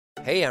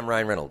Hey, I'm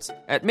Ryan Reynolds.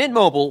 At Mint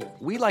Mobile,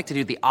 we like to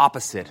do the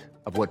opposite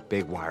of what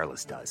Big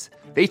Wireless does.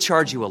 They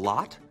charge you a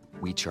lot,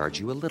 we charge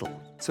you a little.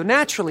 So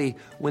naturally,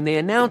 when they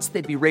announced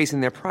they'd be raising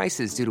their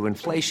prices due to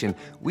inflation,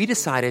 we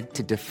decided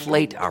to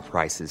deflate our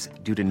prices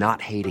due to not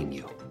hating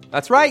you.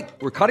 That's right.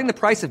 We're cutting the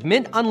price of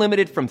Mint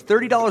Unlimited from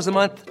 $30 a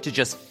month to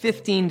just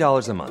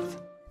 $15 a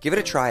month. Give it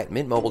a try at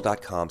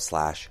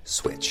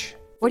mintmobile.com/switch.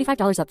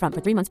 $45 up front for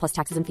 3 months plus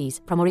taxes and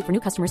fees. Promo rate for new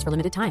customers for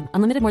limited time.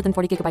 Unlimited more than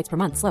 40 gigabytes per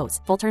month. Slows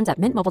full terms at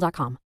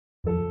mintmobile.com.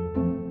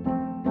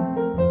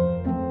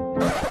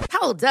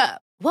 Hold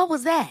up. What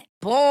was that?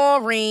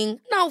 Boring.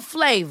 No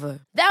flavor.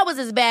 That was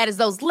as bad as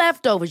those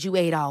leftovers you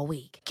ate all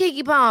week.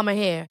 Keke Palmer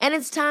here, and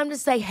it's time to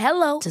say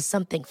hello to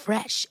something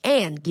fresh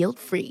and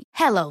guilt-free.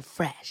 Hello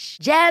Fresh.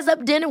 Jazz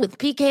up dinner with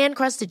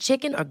pecan-crusted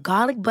chicken or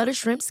garlic butter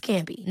shrimp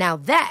scampi. Now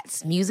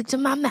that's music to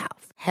my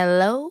mouth.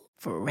 Hello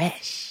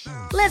Fresh.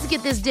 Let's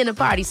get this dinner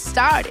party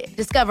started.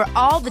 Discover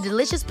all the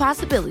delicious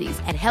possibilities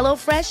at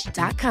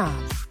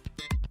hellofresh.com.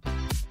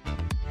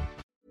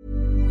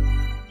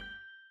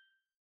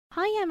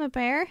 Hi, Emma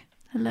Bear.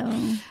 Hello.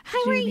 How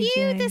are Julie you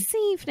J. this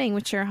evening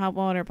with your hot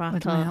water bottle?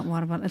 With my hot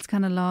water bottle. It's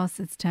kind of lost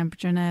its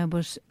temperature now,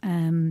 but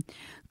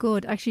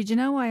good. Actually, do you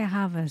know why I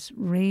have it?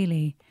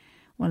 Really?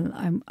 Well,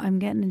 I'm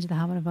getting into the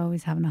habit of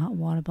always having a hot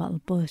water bottle,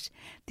 but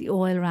the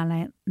oil ran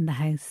out in the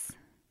house.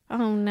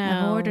 Oh,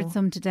 no. I've ordered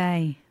some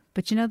today,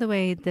 but you know the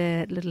way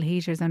the little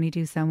heaters only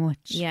do so much?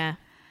 Yeah.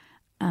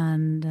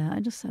 And I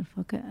just said,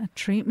 fuck it, I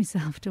treat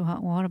myself to a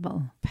hot water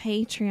bottle.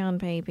 Patreon,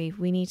 baby.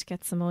 We need to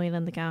get some oil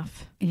in the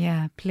gaff.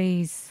 Yeah,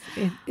 please.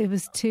 It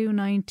was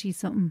 $2.90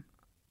 something.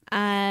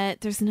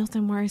 There's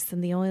nothing worse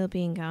than the oil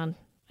being gone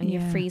and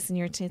you're Yeah. freezing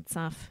your tits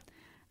off.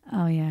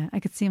 Oh, yeah. I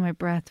could see my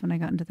breath when I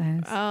got into the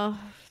house. Oh,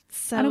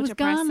 so and it was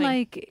depressing.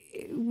 gone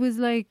it was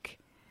like,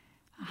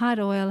 had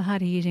oil,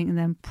 had heating, and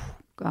then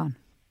gone.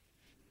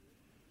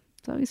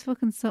 It's always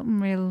fucking something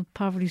real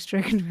poverty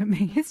stricken with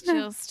me, isn't it?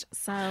 Just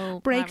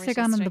so Brakes are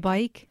gone on the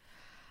bike.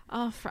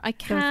 Oh, I So it's like a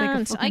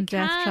can't. I fucking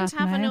death can't trap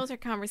have now. another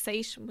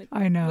conversation with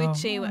I know.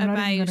 with you I'm not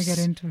even going about to get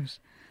into it.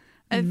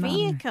 a I'm not.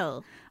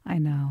 vehicle. I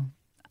know.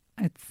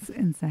 It's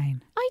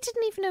insane. I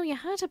didn't even know you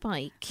had a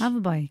bike. Have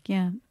a bike,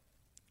 yeah.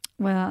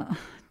 Well,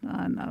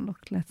 no, look,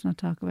 let's not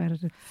talk about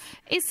it.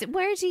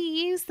 Where do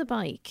you use the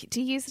bike?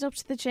 Do you use it up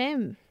to the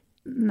gym?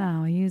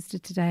 No, I used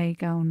it today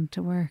going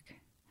to work.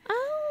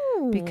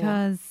 Oh,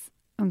 Because,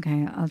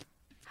 okay, I'll have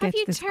get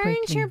you this turned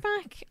quickly. your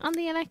back on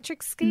the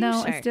electric scooter?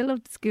 No, I still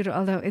love the scooter,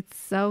 although it's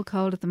so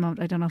cold at the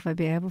moment, I don't know if I'd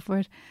be able for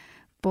it.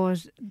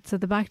 But, so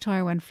the back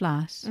tyre went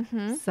flat.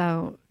 Mm-hmm.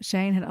 So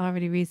Shane had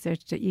already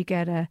researched that you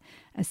get a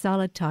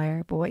solid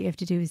tyre, but what you have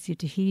to do is you have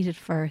to heat it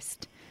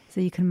first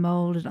so you can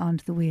mould it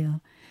onto the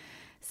wheel.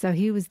 So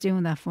he was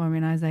doing that for me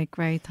and I was like,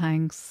 great,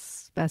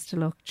 thanks, best of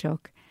luck,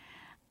 Chuck.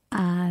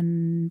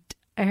 And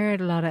I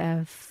heard a lot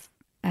of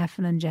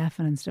effing and jeffing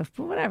and stuff,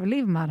 but whatever,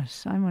 leave him at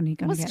it. I'm only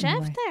going to Was get in the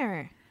Jeff way.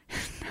 there?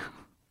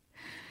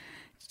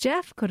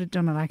 Jeff could have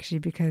done it actually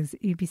because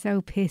he'd be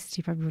so pissed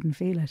he probably wouldn't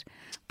feel it.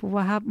 But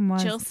what happened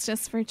was...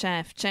 Justice for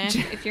Jeff. Jeff,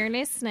 if you're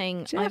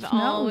listening, Jeff I've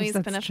knows always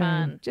that's been a true.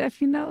 fan.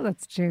 Jeff, you know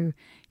that's true.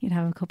 You'd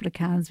have a couple of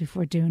cans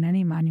before doing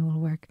any manual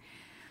work.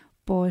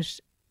 But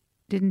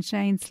didn't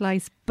Shane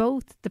slice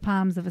both the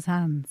palms of his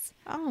hands?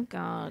 Oh,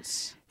 God.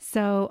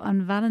 So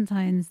on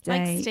Valentine's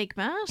Day... Like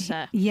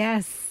stigmata.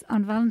 Yes,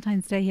 on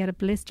Valentine's Day he had a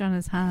blister on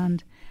his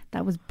hand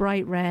that was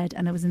bright red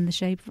and it was in the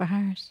shape of a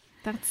heart.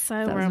 That's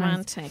so That was nice.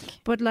 romantic.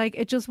 But like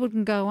it just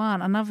wouldn't go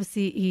on. And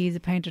obviously he's a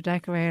painter,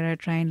 decorator,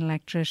 trained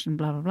electrician,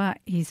 blah, blah, blah.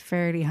 He's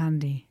fairly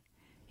handy.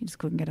 He just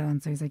couldn't get it on.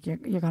 So he's like, you're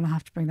going to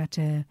have to bring that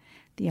to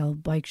the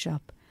old bike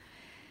shop.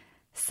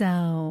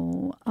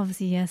 So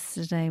obviously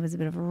yesterday was a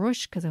bit of a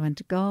rush because I went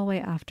to Galway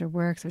after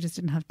work. So I just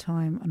didn't have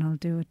time. And I'll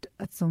do it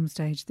at some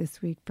stage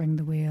this week, bring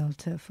the wheel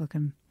to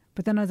fucking...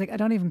 But then I was like, I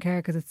don't even care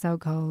because it's so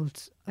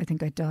cold. I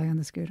think I'd die on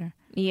the scooter.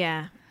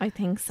 Yeah, I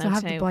think so So I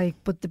have too. the bike,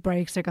 but the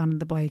brakes are gone on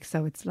the bike.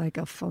 So it's like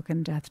a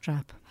fucking death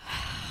trap.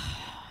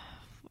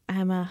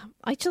 Emma,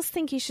 I just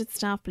think you should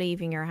stop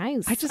leaving your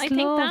house. I think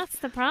that's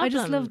the problem. I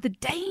just love the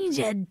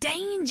danger.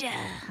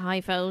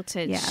 high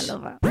voltage. Yeah, I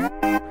love it.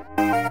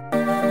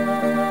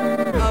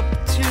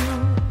 Up to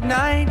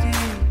 90,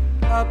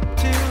 up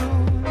to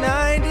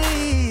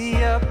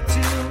 90, up to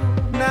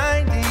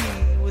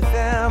 90 with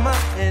Emma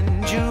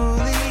and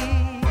Julie.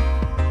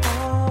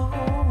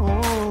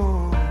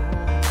 Oh,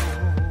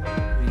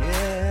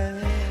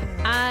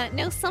 yeah.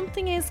 No,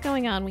 something is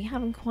going on. We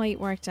haven't quite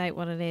worked out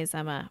what it is,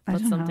 Emma, I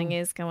but don't something know.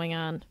 is going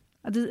on.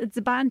 It's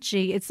a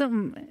banshee. It's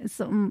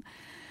something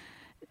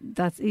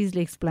that's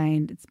easily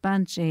explained. It's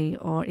banshee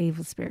or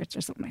evil spirits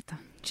or something like that.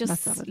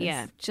 Just That's all it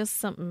is. just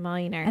something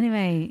minor.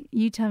 Anyway,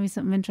 you tell me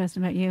something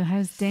interesting about you.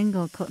 How's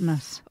Dingle cutting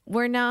it?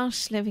 We're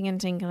not living in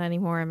Dingle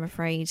anymore, I'm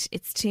afraid.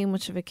 It's too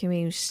much of a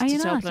commute Are to you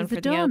not? Dublin Is for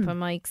it the done? open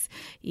mics.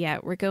 Yeah,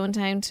 we're going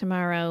down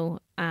tomorrow.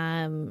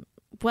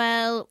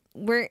 Well,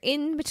 we're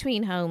in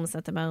between homes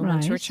at the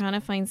moment. Right. We're trying to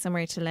find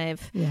somewhere to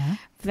live. Yeah.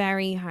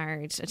 Very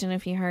hard. I don't know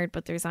if you heard,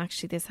 but there's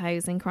actually this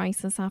housing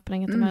crisis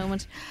happening at the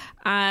moment.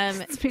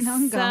 It's been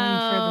ongoing for the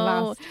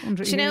last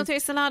 100 do you know, years.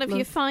 there's a lot of you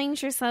Plus.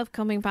 find yourself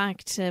coming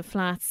back to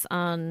flats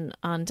on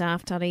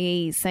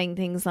daft.ie saying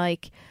things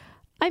like,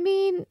 I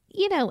mean,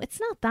 you know, it's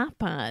not that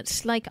bad.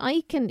 Like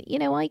I can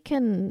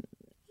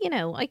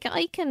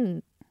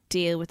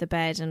deal with the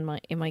bed in my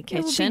It would be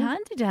kitchen.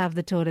 handy to have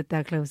the toilet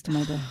that close to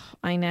my bed.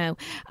 I know.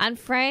 And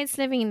Fred's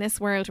living in this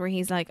world where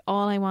he's like,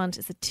 all I want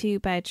is a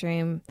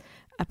 2-bedroom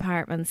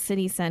apartment,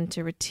 city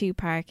centre with 2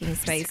 parking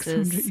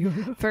spaces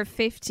 €600. for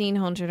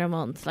 $1,500 a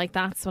month. Like,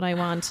 that's what I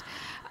want.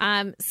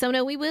 So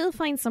no, we will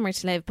find somewhere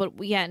to live. But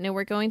yeah, no,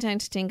 we're going down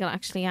to Dingle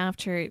actually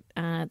after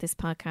this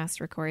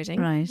podcast recording.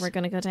 Right. We're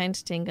going to go down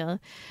to Dingle.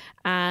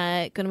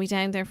 Going to be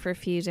down there for a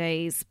few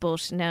days.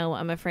 But no,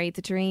 I'm afraid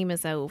the dream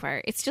is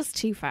over. It's just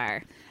too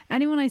far.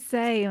 Anyone I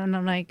say, and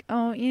I'm like,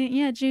 oh,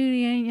 yeah,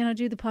 Judy,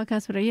 do the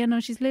podcast with her. Yeah, no,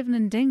 she's living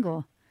in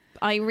Dingle.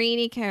 I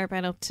really care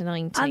about up to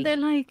 90. And they're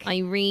like, I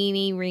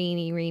really,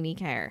 really, really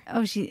care.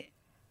 oh, she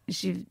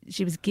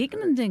was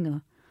gigging in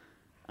Dingle.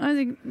 I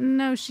think,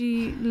 no,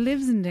 she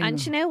lives in Dingle.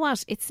 And you know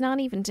what? It's not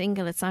even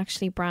Dingle, it's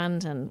actually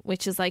Brandon,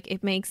 which is like,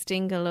 it makes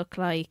Dingle look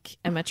like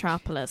a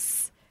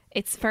metropolis.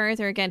 It's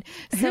further again.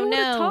 So Who would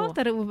have no, thought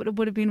that it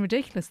would have been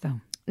ridiculous,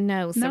 though?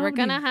 no. So we're Nobody-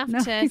 going to have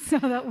nobody to. saw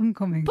that one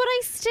coming. But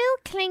I still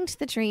cling to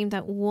the dream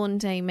that one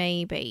day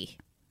maybe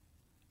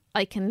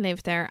I can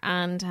live there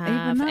and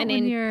have Even that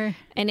when you're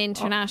an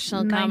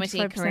international comedy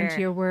 95% career. of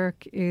your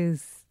work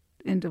is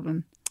in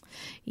Dublin.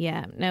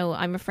 Yeah, no,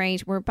 I'm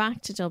afraid we're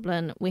back to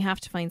Dublin. We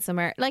have to find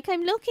somewhere. Like,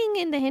 I'm looking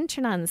in the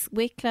hinterlands,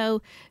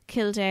 Wicklow,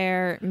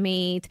 Kildare,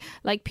 Meath.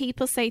 Like,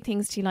 people say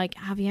things to you like,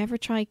 have you ever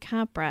tried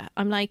Cabra?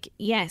 I'm like,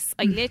 yes.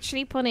 I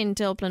literally put in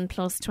Dublin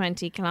plus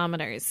 20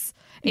 kilometres.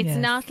 It's Yes.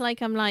 not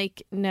like I'm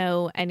like,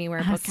 no, anywhere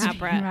but Has to be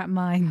Cabra. Rat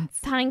Mines.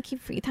 Thank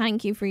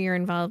you for your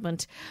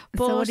involvement.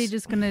 But So what, are you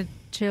just going to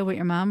chill with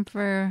your mum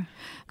for a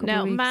couple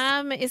no, of weeks?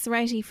 Mum is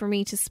ready for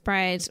me to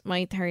spread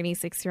my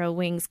 36-year-old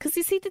wings. Because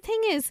you see, the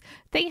thing is,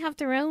 they have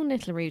their own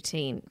little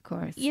routine. Of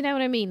course. You know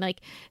what I mean?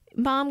 Like,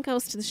 Mom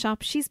goes to the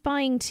shop, she's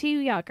buying 2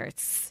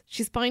 yogurts.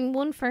 She's buying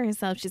one for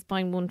herself, she's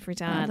buying one for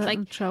Dad. That'll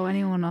Like, throw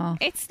anyone off.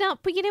 it's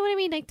not, but you know what I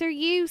mean? Like, they're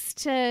used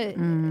to,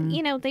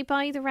 you know, they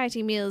buy the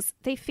ready meals,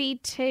 they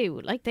feed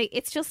 2. Like,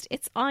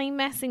 I'm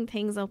messing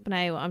things up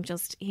now. I'm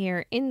just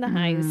here in the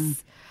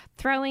house,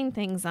 throwing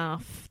things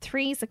off.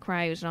 3's a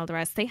crowd and all the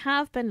rest. They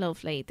have been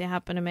lovely. They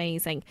have been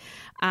amazing.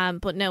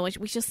 But no,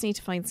 we just need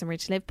to find somewhere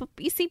to live. But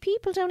you see,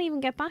 people don't even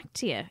get back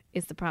to you,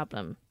 is the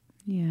problem.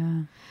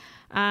 Yeah.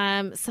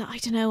 So I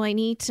don't know. I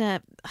need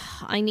to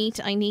start You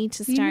doing need-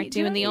 the do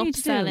you know what you need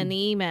to upsell do? in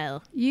the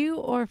email. You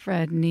or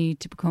Fred need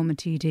to become a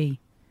TD.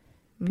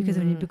 Because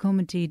when you become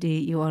a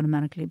TD, you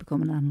automatically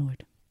become a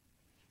landlord.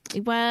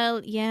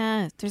 Well,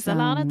 yeah, there's a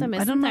lot of them,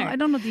 isn't I don't know. there? I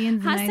don't know the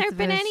ins and Has outs there of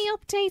been it. any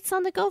updates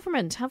on the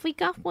government? Have we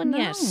got one No.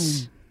 yet?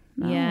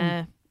 No.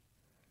 Yeah.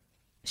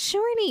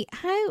 Surely,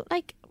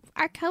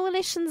 are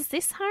coalitions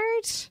this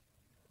hard?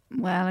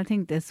 Well, I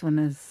think this one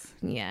is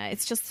Yeah,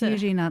 it's just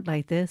usually not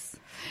like this.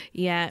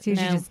 yeah. It's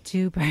usually No. just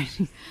 2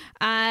 parties.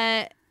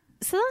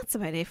 So that's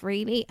about it,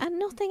 really, and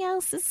nothing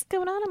else is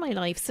going on in my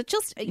life. So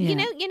just Yeah. you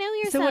know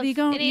yourself. So what are you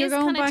going? it You're is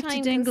going kinda back to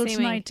Dingle time-consuming.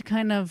 tonight to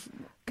kind of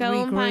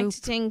Going back regroup.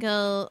 to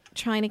Dingle,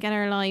 trying to get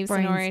our lives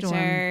in Brainstorm.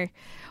 order.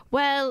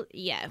 Well,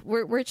 yeah,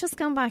 we're just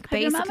going back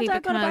Have your mum basically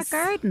and dad got a back because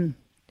garden?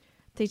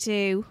 they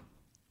do.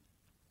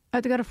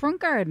 Oh, they got a front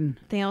garden.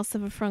 They also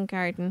have a front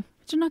garden.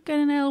 Did you not get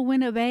an old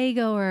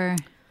Winnebago or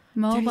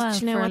mobile Do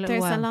you know for a what? little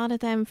There's while? a lot of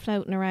them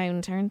floating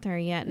around, aren't there?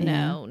 Yet?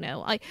 Yeah.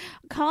 No. I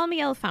call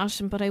me old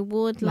fashioned, but I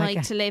would Like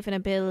like a- to live in a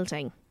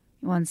building.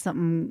 You want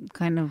something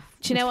kind of.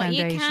 Do you know with what?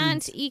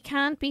 foundations. You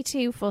can't be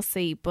too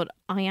fussy, but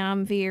I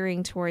am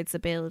veering towards a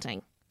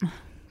building.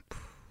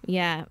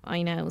 Yeah,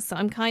 I know. So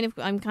I'm kind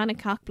of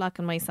cock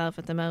blocking myself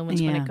at the moment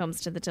when Yeah. it comes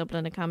to the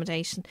Dublin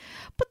accommodation.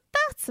 But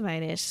that's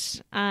about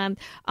it.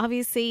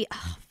 Obviously,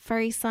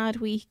 very sad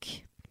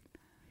week.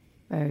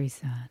 Very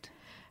sad.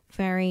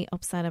 Very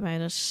upset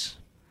about it.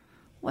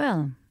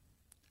 Well,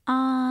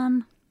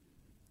 on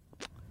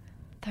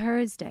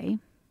Thursday,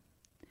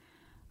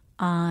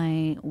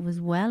 I was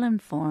well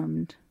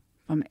informed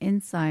from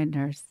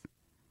insiders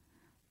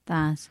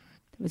that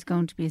there was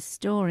going to be a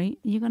story.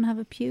 Are you going to have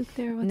a puke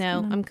there? What's No,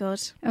 going on? I'm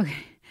good.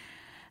 Okay.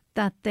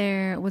 That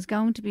there was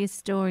going to be a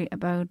story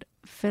about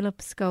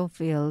Philip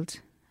Schofield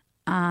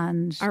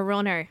and A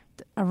runner.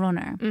 a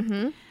runner.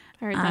 Mm-hmm.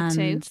 Heard that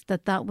too. And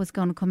that was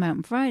going to come out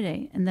on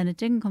Friday. And then it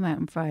didn't come out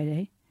on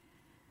Friday.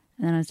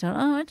 And then I was told,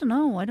 I don't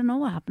know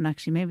what happened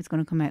actually. Maybe it's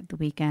going to come out the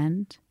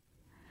weekend.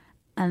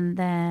 And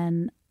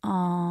then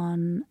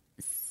on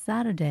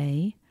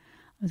Saturday,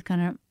 I was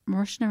kind of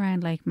rushing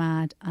around like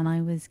mad and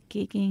I was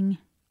gigging.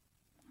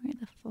 Where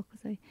the fuck was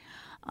I?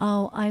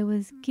 Oh, I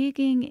was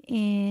gigging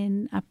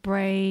in a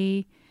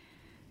Bray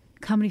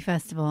Comedy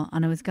Festival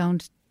and I was going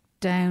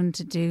down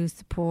to do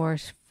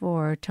support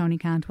for Tony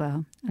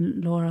Cantwell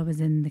and Laura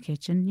was in the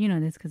kitchen. You know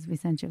this because we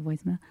sent you a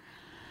voicemail.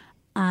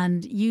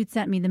 and you'd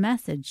sent me the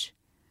message.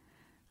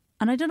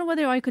 And I don't know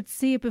whether I could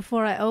see it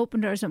before I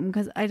opened it or something,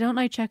 because I don't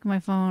like checking my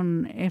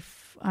phone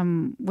if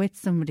I'm with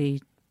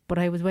somebody. But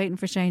I was waiting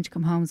for Shane to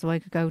come home so I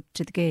could go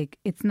to the gig.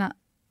 It's not,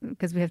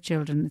 because we have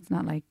children, it's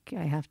not like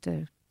I have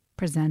to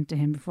present to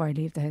him before I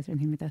leave the house or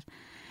anything like that.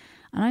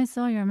 And I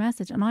saw your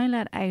message and I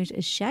let out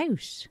a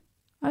shout.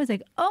 I was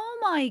like, oh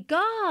my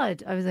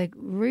God. I was like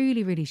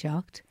really, really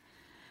shocked.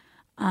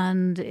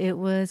 And it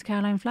was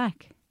Caroline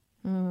Flack.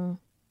 So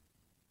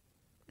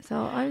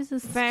I was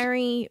just...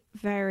 Very,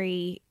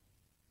 very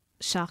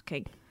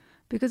shocking.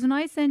 Because when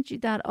I sent you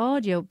that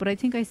audio, but I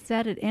think I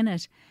said it in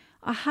it,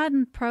 I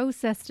hadn't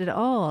processed it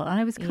all. And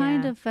I was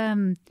kind of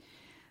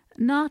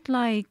not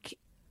like...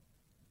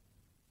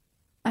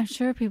 I'm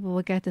sure people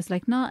will get this,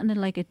 like not in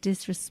a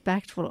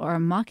disrespectful or a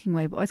mocking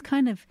way, but I was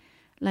kind of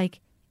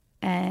like...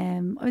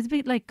 I was a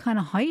bit like kind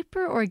of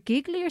hyper or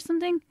giggly or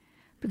something,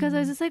 because I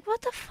was just like,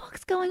 what the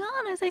fuck's going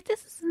on? I was like,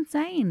 this is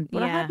insane.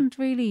 But I hadn't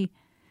really...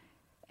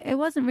 It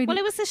wasn't really... Well,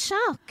 it was a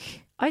shock.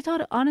 I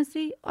thought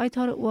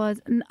it was,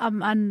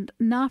 and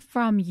not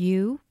from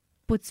you,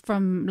 but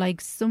from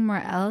like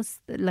somewhere else.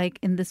 Like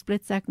in the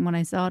split second when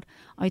I saw it,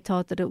 I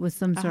thought that it was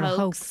some sort of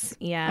hoax.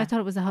 Yeah. I thought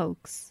it was a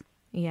hoax.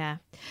 Yeah.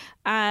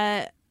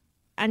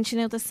 And you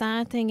know, the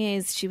sad thing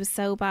is she was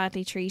so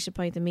badly treated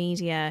by the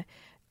media,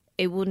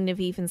 it wouldn't have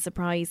even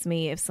surprised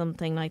me if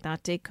something like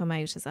that did come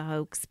out as a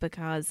hoax,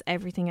 because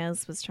everything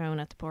else was thrown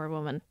at the poor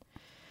woman.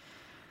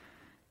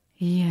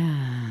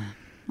 Yeah,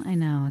 I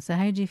know. So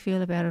how do you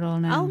feel about it all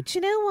now? Oh, do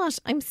you know what?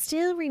 I'm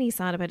still really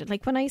sad about it.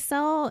 Like when I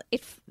saw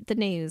it, the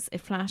news,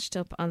 it flashed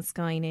up on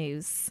Sky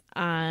News.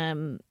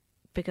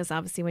 Because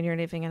obviously when you're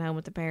living at home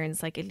with the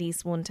parents, like at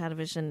least one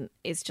television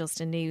is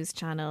just a news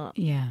channel.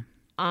 Yeah.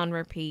 On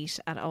repeat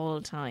at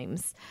all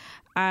times.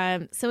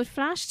 So it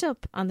flashed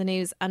up on the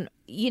news, and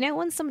you know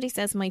when somebody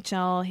says my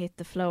jaw hit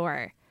the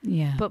floor,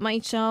 but my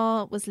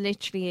jaw was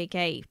literally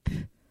agape.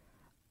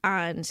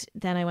 And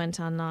then I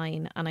went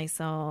online and I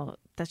saw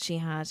that she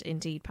had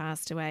indeed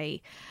passed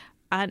away,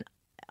 and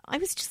I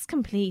was just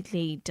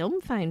completely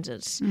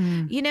dumbfounded.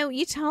 You know,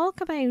 you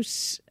talk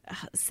about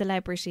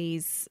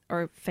celebrities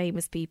or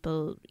famous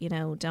people, you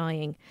know,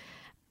 dying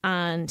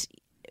and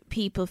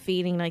people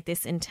feeling like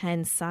this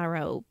intense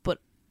sorrow, but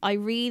I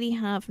really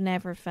have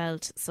never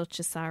felt such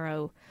a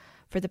sorrow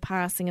for the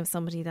passing of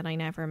somebody that I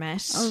never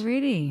met. Oh,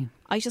 really?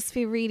 I just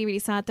feel really, really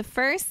sad. The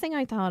first thing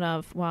I thought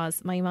of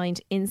was my mind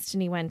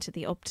instantly went to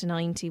the Up to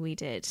 90 we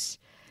did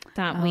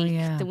that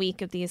week, the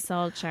week of the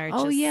assault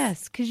charges. Oh,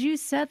 yes, because you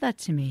said that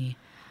to me.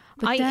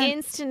 But I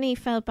instantly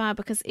felt bad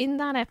because in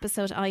that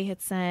episode I had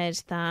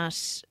said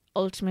that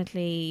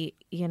ultimately,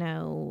 you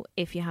know,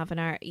 if you have an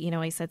art, you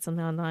know, I said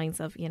something on the lines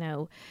of, you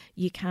know,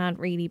 you can't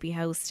really be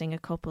hosting a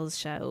couples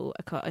show,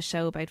 a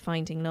show about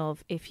finding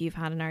love if you've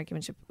had an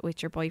argument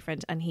with your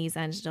boyfriend and he's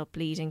ended up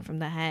bleeding from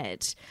the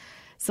head.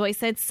 So I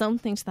said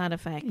something to that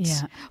effect.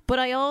 Yeah. But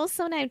I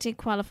also now did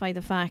qualify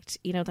the fact,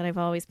 you know, that I've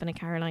always been a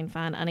Caroline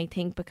fan, and I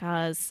think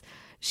because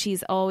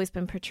she's always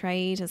been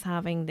portrayed as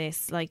having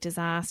this like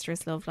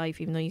disastrous love life,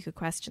 even though you could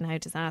question how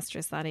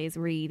disastrous that is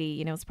really,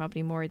 you know, it's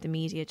probably more the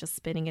media just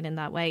spinning it in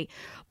that way.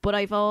 But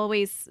I've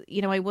always,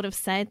 you know, I would have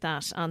said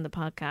that on the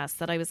podcast,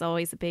 that I was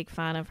always a big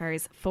fan of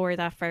hers for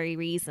that very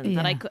reason,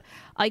 that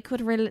I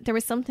could there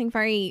was something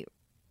very,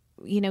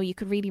 you know, you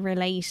could really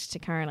relate to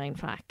Caroline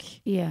Flack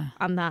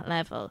on that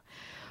level.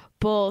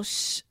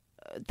 But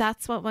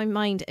that's what my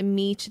mind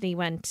immediately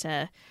went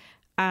to.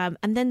 And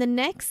then the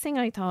next thing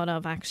I thought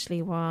of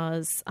actually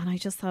was, and I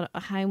just thought,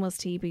 how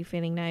must he be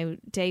feeling now?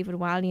 David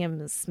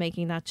Walliams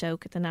making that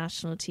joke at the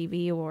National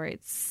TV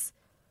Awards.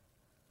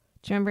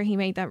 Do you remember he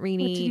made that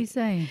really... What did he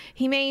say?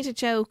 He made a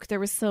joke. There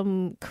was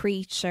some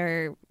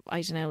creature,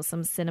 I don't know,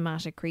 some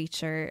cinematic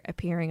creature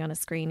appearing on a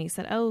screen. He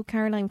said, oh,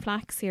 Caroline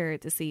Flack's here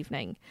this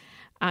evening.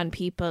 And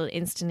people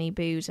instantly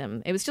booed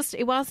him. It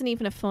wasn't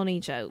even a funny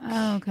joke.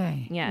 Oh,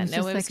 okay. Yeah,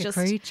 it was just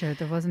like a creature.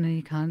 There wasn't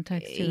any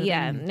context to it.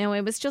 Yeah, no,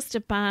 it was just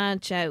a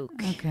bad joke.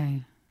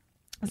 Okay.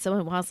 So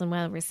it wasn't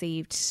well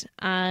received.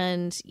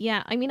 And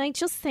yeah, I mean, I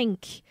just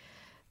think,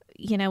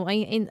 you know,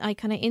 I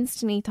kind of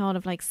instantly thought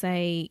of, like,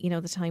 say, you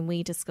know, the time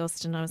we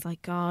discussed, and I was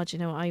like, God, you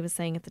know, I was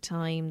saying at the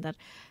time that,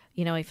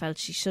 you know, I felt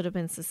she should have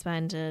been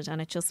suspended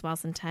and it just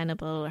wasn't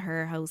tenable,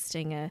 her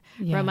hosting a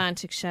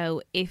romantic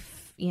show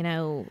if, you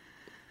know...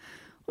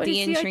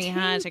 the injury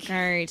had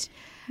occurred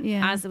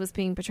as it was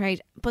being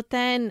portrayed. But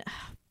then,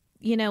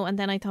 you know, and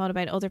then I thought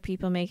about other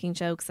people making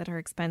jokes at her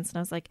expense, and I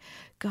was like,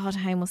 God,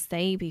 how must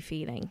they be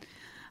feeling?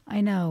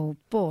 I know,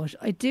 but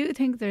I do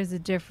think there's a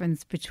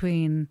difference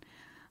between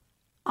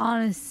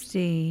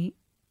honesty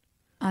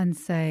and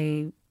slagging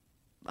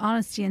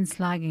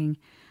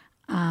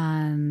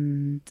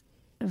and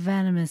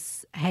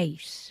venomous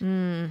hate.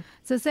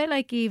 So say,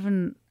 like,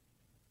 even...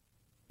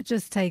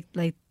 just take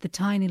like the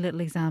tiny little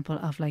example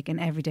of like an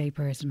everyday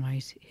person,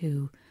 right,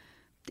 who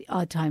the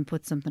odd time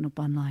puts something up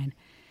online.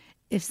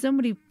 If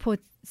somebody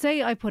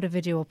say I put a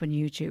video up on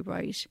YouTube,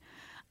 right,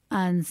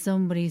 and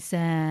somebody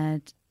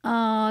said,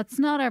 oh, it's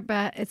not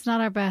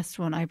our best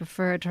one, I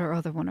preferred her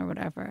other one or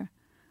whatever,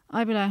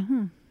 I'd be like,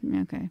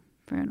 okay,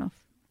 fair enough.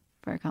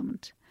 Fair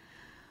comment.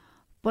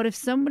 But if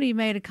somebody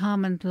made a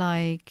comment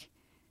like,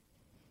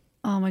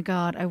 oh my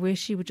God, I wish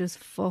she would just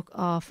fuck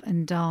off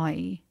and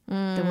die.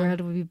 The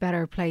world would be a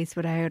better place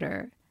without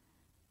her.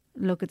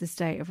 Look at the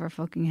state of her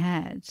fucking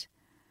head.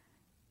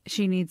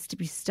 She needs to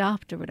be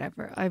stopped or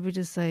whatever. I would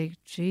just say,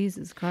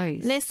 Jesus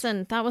Christ.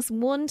 Listen, that was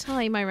one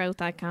time I wrote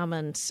that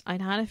comment.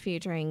 I'd had a few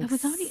drinks.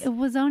 It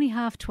was only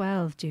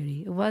 12:30,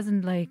 Judy. It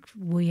wasn't like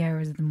wee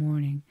hours of the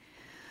morning.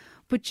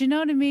 But you know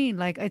what I mean?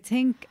 Like, I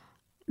think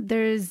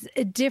there's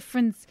a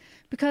difference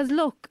because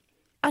look,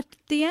 at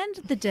the end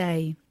of the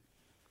day,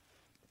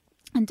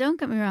 and don't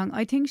get me wrong,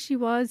 I think she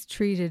was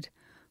treated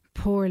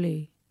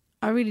poorly.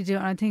 I really do.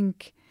 And I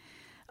think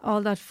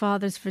all that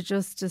Fathers for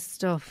Justice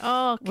stuff,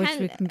 which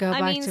we can go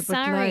back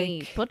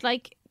to. But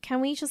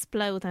can we just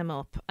blow them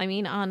up? I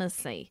mean,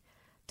 honestly,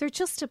 they're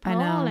just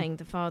appalling,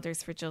 the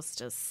Fathers for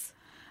Justice.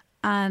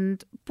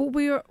 But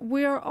we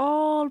are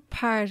all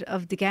part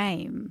of the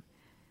game.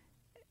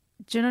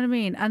 Do you know what I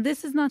mean? And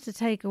this is not to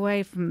take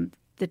away from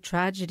the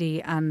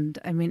tragedy. And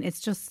I mean,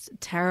 it's just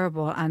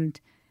terrible. And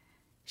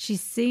she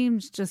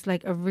seemed just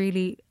like a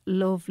really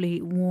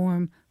lovely,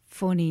 warm,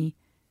 funny,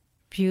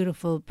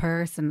 beautiful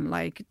person.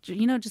 Like,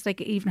 you know, just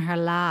like even her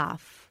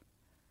laugh.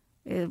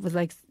 It was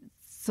like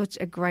such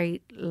a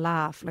great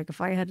laugh. Like if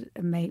I had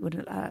a mate with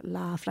a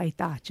laugh like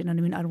that, you know what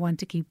I mean? I'd want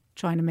to keep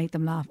trying to make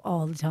them laugh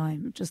all the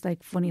time. Just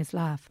like funniest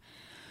laugh.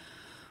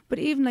 But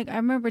even like I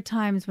remember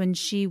times when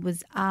she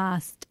was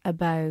asked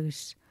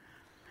about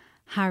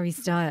Harry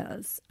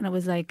Styles and it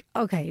was like,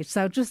 okay,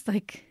 so just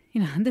like, you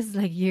know, and this is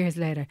like years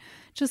later,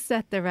 just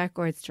set the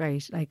record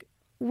straight. Like,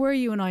 were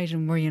you an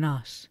item, were you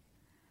not?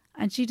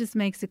 And she just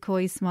makes a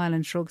coy smile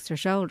and shrugs her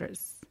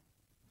shoulders.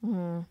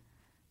 Now,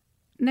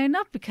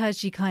 not because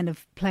she kind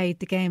of played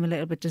the game a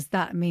little bit, does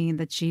that mean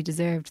that she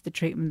deserved the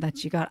treatment that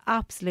she got?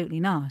 Absolutely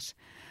not.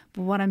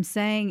 But what I'm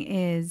saying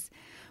is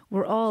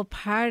we're all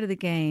part of the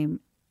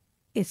game.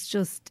 It's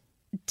just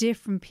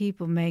different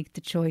people make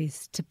the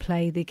choice to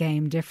play the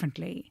game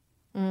differently.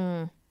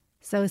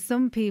 So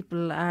some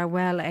people are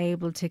well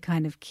able to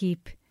kind of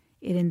keep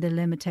it in the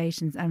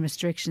limitations and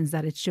restrictions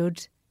that it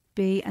should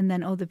be. And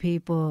then other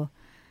people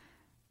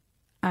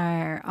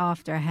are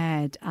off their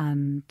head.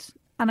 And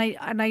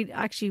I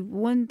actually,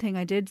 one thing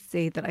I did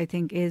see that I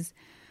think is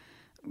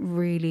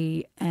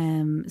really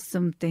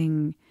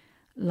something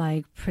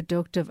like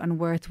productive and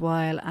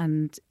worthwhile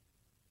and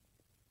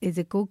is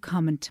a good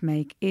comment to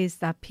make is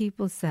that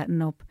people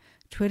setting up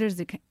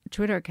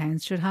Twitter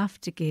accounts should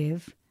have to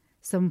give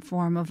some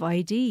form of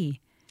ID.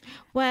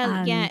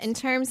 Well, yeah, in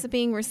terms of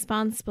being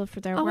responsible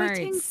for their words. I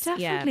think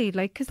definitely. Yeah.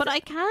 Like, but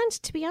I can't,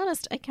 to be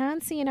honest, I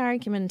can't see an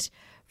argument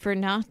for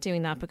not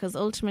doing that because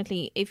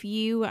ultimately if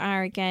you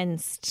are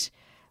against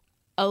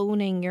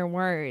owning your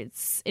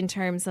words in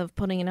terms of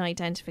putting an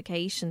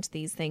identification to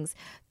these things,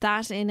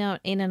 that in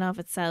and of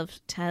itself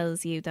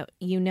tells you that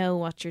you know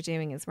what you're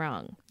doing is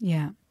wrong.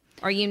 Yeah.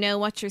 Or you know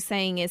what you're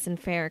saying isn't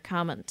fair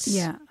comment.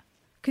 Yeah.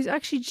 Because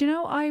actually, do you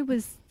know, I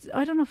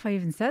don't know if I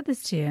even said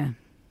this to you.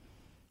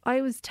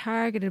 I was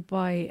targeted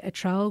by a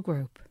troll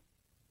group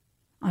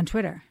on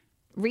Twitter.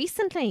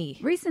 Recently?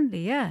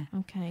 Recently, yeah.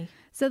 Okay.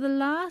 So the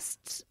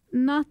last,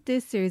 not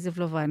this series of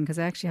Love Island, because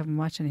I actually haven't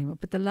watched any of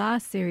it, but the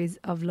last series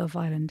of Love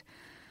Island,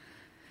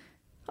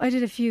 I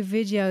did a few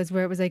videos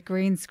where it was like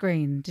green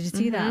screen. Did you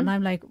see that? And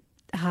I'm like,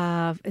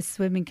 have a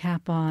swimming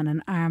cap on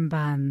and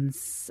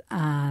armbands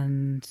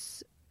and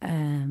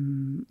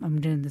I'm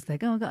doing this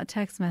like, oh, I got a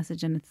text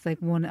message and it's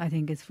like one I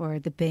think is for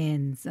the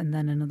bins and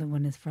then another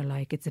one is for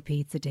like it's a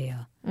pizza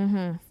deal.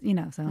 You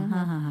know, so ha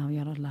ha ha, we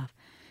all laugh.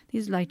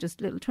 These are like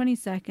just little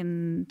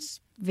 20-second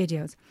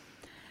videos.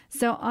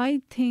 So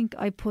I think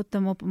I put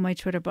them up on my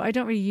Twitter, but I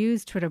don't really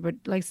use Twitter. But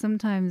like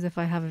sometimes if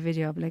I have a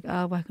video, I'll be like,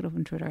 I'll whack it up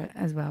on Twitter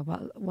as well.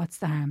 What's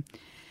the harm?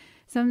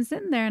 So I'm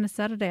sitting there on a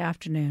Saturday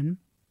afternoon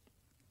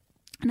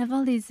and I have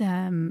all these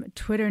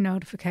Twitter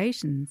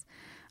notifications.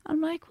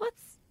 I'm like,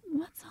 what's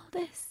all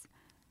this?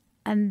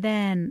 And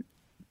then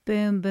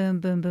boom, boom,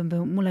 boom, boom,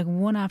 boom, like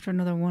one after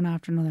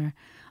another.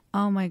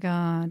 Oh my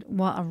God,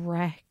 what a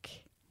wreck.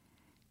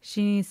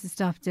 She needs to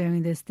stop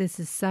doing this. This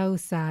is so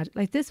sad.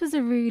 Like this was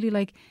a really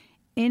like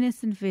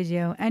innocent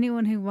video.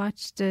 Anyone who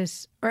watched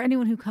it or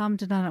anyone who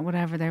commented on it,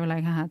 whatever, they were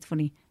like, haha, it's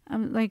funny.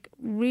 I'm like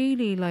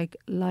really like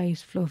light,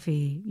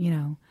 fluffy, you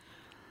know.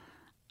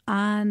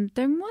 And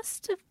there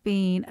must have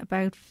been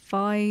about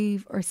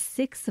 5 or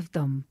 6 of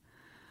them.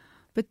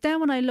 But then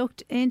when I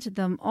looked into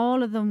them,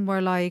 all of them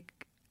were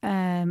like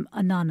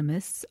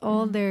anonymous.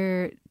 All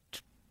their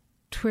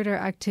Twitter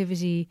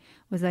activity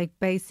was like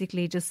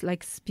basically just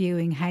like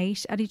spewing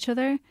hate at each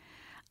other.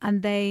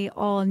 And they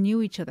all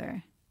knew each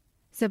other.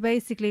 So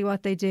basically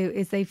what they do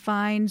is they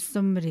find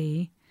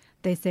somebody,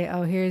 they say,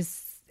 oh,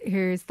 here's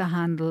the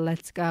handle,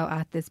 let's go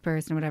at this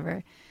person or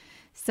whatever.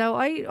 So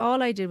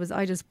all I did was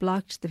I just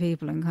blocked the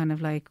people and kind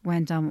of like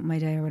went on with my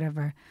day or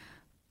whatever.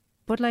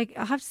 But like,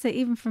 I have to say,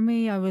 even for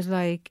me, I was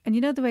like, and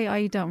you know the way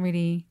I don't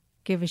really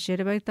give a shit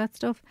about that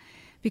stuff?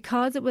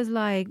 Because it was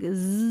like,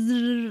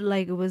 zzz,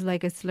 like it was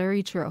like a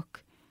slurry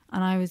truck.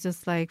 and I was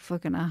just like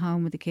fucking at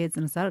home with the kids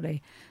on a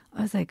Saturday,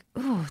 I was like,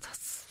 oh,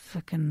 that's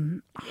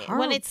fucking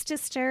horrible. Well, it's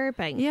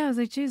disturbing. Yeah, I was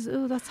like, geez,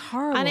 oh, that's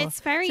horrible. And it's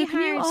very so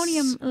can you hard.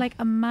 only like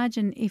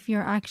imagine if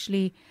you're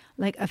actually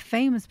like a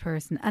famous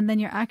person, and then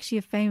you're actually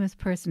a famous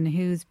person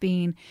who's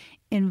been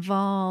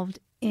involved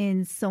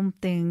in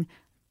something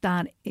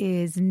that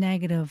is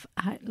negative,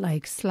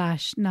 like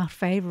 / not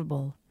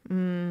favourable.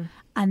 And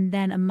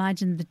then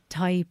imagine the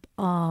type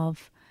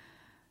of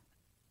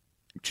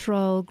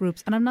troll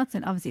groups. And I'm not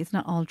saying, obviously, it's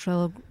not all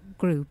troll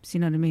groups, you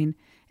know what I mean?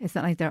 It's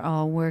not like they're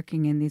all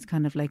working in these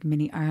kind of like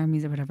mini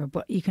armies or whatever,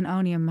 but you can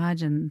only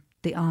imagine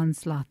the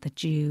onslaught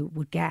that you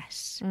would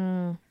get.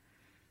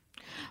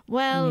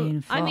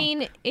 Well, fuck. I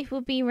mean, it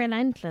would be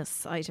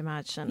relentless, I'd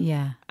imagine.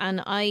 Yeah.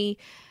 And I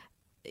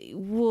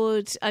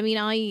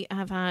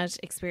have had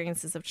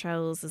experiences of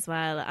trolls as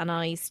well, and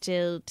I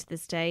still to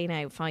this day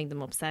now find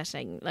them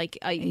upsetting. Like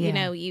you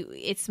know,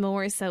 it's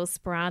more so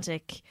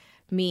sporadic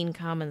mean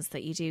comments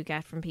that you do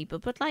get from people.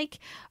 But like,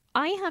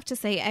 I have to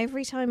say,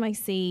 every time I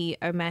see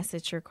a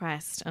message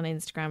request on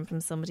Instagram from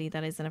somebody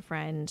that isn't a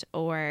friend,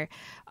 or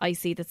I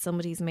see that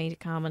somebody's made a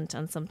comment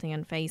on something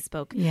on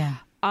Facebook,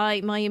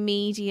 my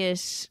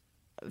immediate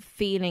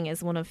feeling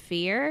is one of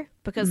fear,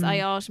 because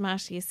I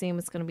automatically assume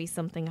it's going to be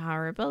something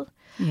horrible.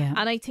 Yeah.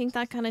 And I think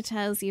that kind of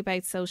tells you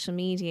about social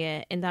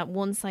media, in that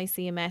once I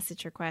see a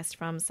message request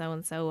from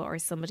so-and-so, or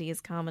somebody has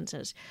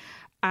commented,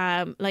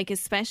 like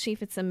especially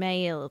if it's a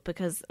male,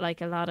 because like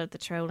a lot of the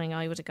trolling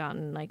I would have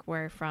gotten like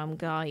were from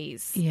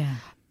guys. Yeah.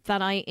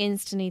 That I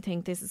instantly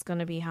think this is going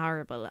to be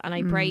horrible, and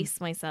I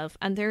brace myself.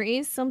 And there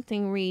is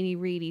something really,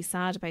 really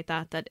sad about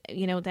that,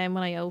 you know, then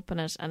when I open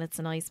it and it's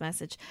a nice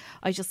message,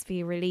 I just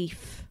feel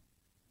relief.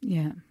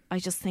 Yeah. I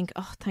just think,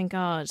 oh, thank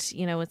God,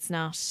 you know, it's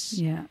not,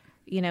 Yeah.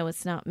 you know,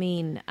 it's not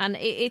mean. And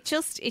it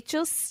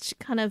just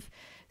kind of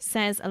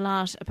says a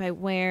lot about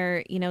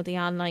where, you know, the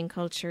online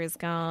culture has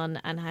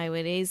gone, and how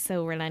it is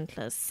so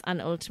relentless.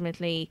 And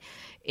ultimately,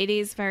 it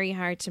is very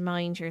hard to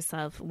mind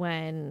yourself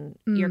when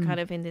you're kind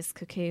of in this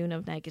cocoon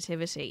of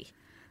negativity.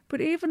 But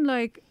even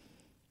like,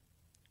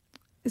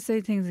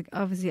 say things like,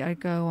 obviously I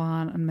go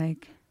on and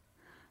make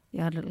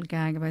the odd little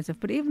gag about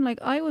stuff, but even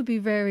like I would be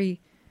very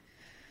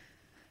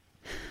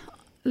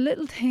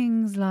little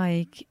things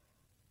like,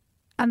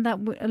 and that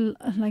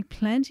like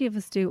plenty of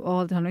us do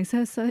all the time. Like I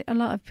saw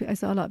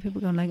a lot of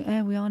people going like,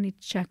 we all need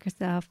to check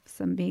ourselves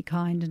and be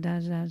kind and da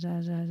da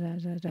da da da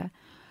da da.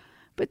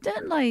 But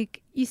then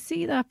like you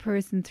see that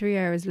person 3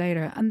 hours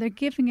later and they're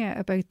giving out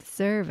about the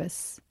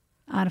service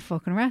at a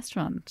fucking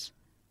restaurant.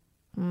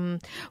 Well,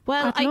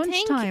 at I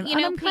lunchtime. think, you know,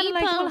 and I'm kind of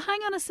like, well,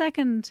 hang on a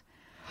second.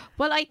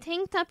 Well, I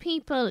think that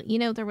people, you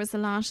know, there was a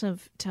lot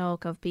of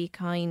talk of be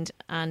kind,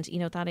 and, you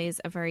know, that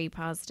is a very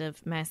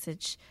positive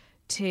message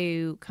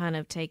to kind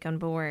of take on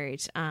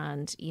board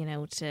and, you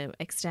know, to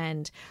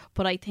extend.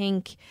 But I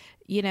think,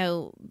 you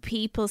know,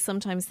 people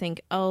sometimes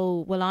think,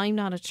 oh, well, I'm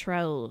not a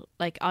troll.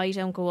 Like, I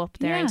don't go up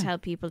there and tell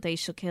people they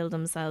should kill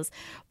themselves.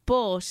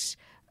 But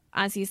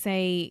as you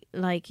say,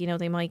 like, you know,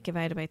 they might give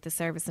out about the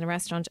service in a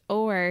restaurant.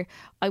 Or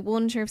I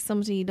wonder if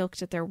somebody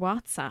looked at their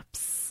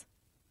WhatsApps,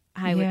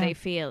 how would they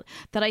feel?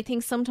 That I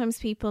think sometimes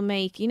people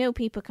make, you know,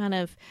 people kind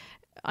of,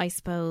 I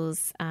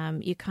suppose,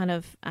 you kind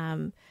of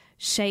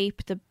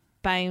shape the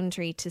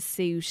boundary to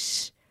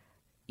suit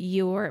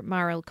your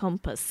moral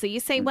compass. So you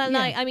say, well,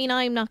 I mean,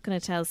 I'm not going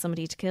to tell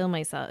somebody to kill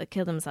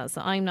themselves,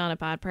 so I'm not a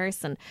bad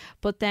person.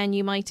 But then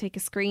you might take a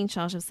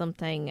screenshot of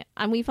something,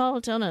 and we've all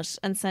done it,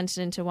 and sent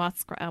it into a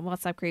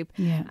WhatsApp group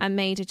and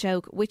made a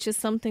joke, which is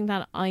something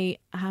that I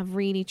have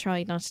really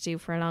tried not to do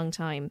for a long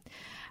time.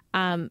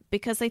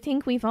 Because I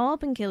think we've all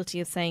been guilty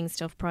of saying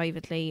stuff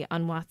privately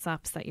on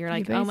WhatsApps that you're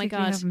like, oh my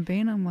God. I haven't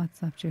been on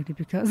WhatsApp, Judy,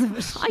 because of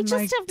it. I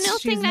just have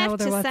nothing left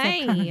to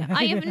say.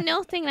 I have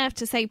nothing left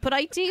to say. But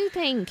I do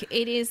think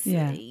it is,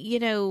 you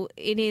know,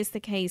 it is the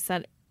case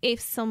that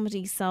if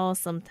somebody saw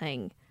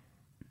something,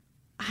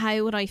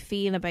 how would I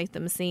feel about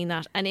them seeing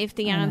that? And if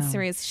the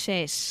answer is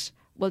shit,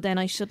 well, then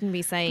I shouldn't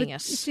be saying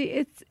it. You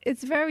see,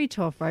 it's very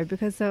tough, right?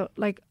 Because so,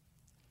 like,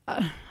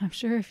 I'm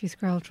sure if you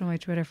scroll through my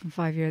Twitter from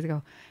 5 years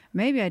ago,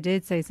 maybe I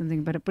did say something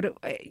about it, but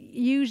it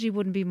usually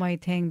wouldn't be my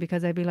thing,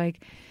 because I'd be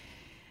like,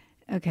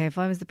 okay, if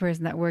I was the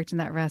person that worked in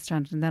that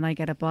restaurant and then I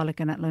get a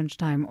bollocking at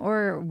lunchtime,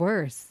 or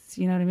worse,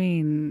 you know what I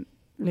mean,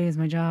 lose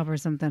my job or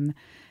something.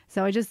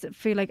 So I just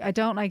feel like I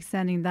don't like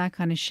sending that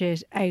kind of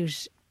shit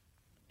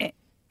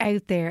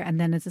out there,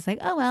 and then it's just like,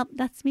 oh well,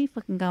 that's me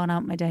fucking going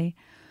out my day.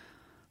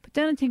 But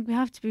then I think we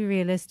have to be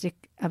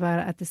realistic about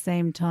it at the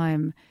same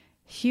time.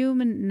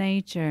 Human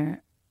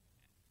nature,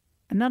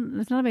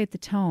 it's not about the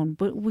tone,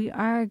 but we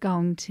are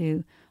going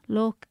to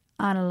look,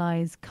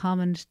 analyse,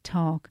 comment,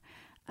 talk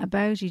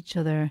about each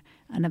other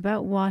and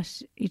about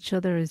what each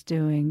other is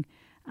doing.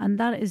 And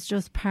that is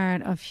just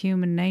part of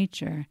human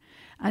nature.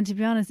 And to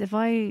be honest, if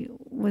I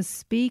was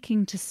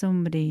speaking to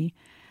somebody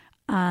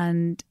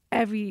and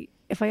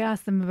if I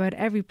asked them about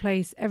every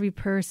place, every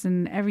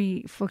person,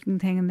 every fucking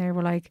thing, and they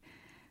were like,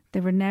 They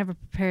were never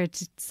prepared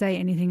to say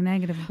anything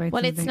negative about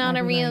Well, something. it's not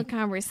I'd a be real like,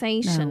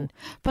 conversation. no.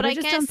 But I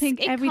just guess don't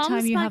think it every time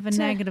comes you back have a to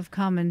negative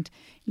comment,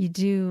 you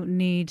do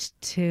need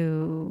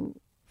to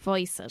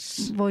voice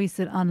it. voice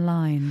it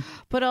online.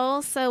 But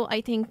also,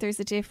 I think there's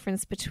a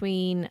difference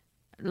between,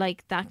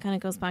 like, that kind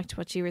of goes back to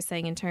what you were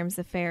saying in terms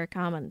of fair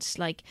comment.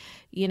 Like,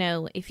 you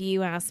know, if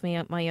you ask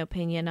me my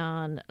opinion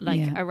on, like,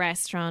 Yeah. a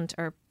restaurant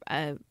or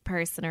a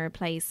person or a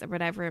place or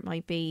whatever it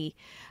might be,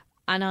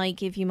 and I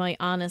give you my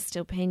honest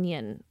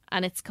opinion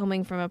and it's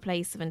coming from a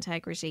place of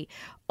integrity,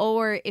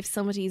 or if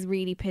somebody's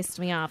really pissed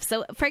me off.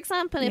 So, for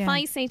example, if Yeah.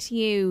 I say to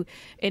you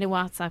in a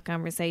WhatsApp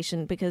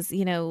conversation, because,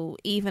 you know,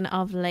 even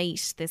of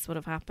late, this would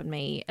have happened to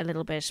me a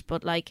little bit,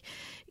 but, like,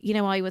 you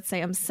know, I would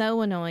say I'm so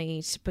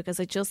annoyed because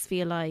I just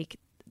feel like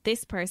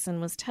this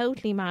person was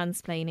totally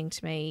mansplaining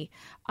to me,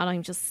 and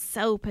I'm just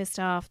so pissed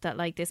off that,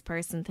 like, this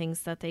person thinks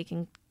that they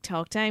can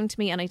talk down to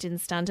me and I didn't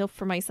stand up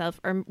for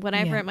myself, or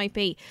whatever Yeah. it might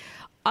be.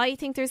 I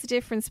think there's a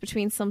difference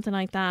between something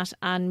like that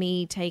and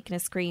me taking a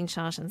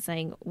screenshot and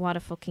saying, what a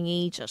fucking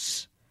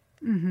idiot.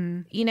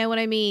 Mm-hmm. You know what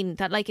I mean?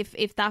 That, like,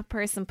 if that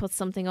person puts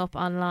something up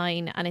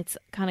online and it's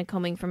kind of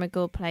coming from a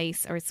good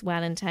place or it's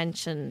well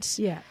intentioned.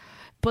 Yeah.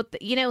 But,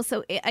 you know,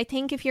 so I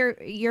think if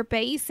you're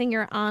basing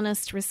your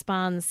honest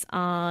response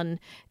on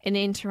an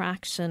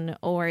interaction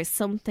or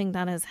something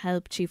that has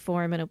helped you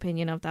form an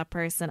opinion of that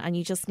person, and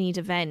you just need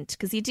a vent,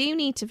 because you do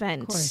need to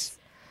vent. Of course.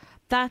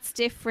 That's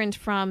different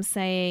from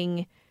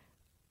saying,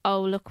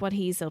 oh, look what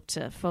he's up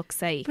to, fuck's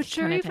sake. But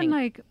sure, kind of even thing.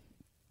 like,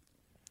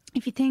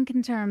 if you think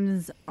in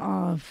terms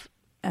of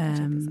Check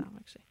this out,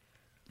 actually.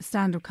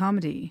 stand-up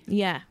comedy,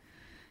 Yeah.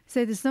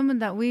 so there's someone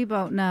that we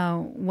both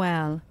know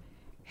well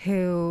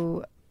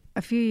who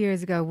a few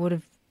years ago would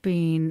have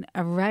been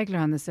a regular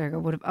on the circuit,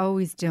 would have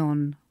always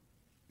done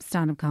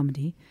stand-up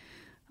comedy,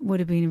 would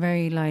have been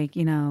very, like,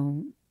 you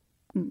know,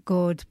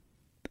 good,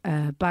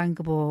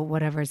 bankable,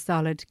 whatever,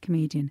 solid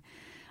comedian.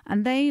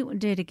 And they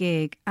did a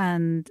gig,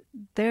 and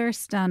their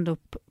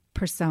stand-up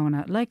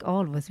persona, like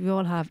all of us, we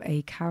all have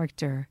a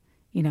character,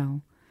 you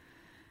know,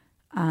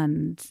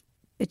 and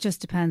it just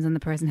depends on the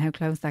person how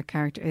close that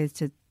character is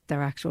to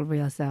their actual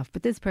real self.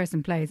 But this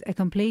person plays a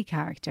complete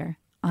character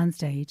on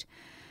stage.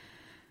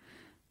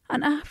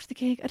 And after the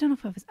gig, I don't know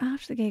if it was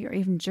after the gig or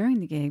even during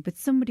the gig, but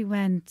somebody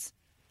went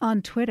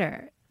on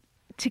Twitter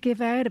to give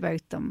out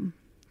about them,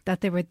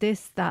 that they were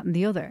this, that and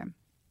the other.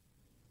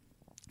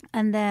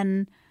 And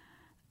then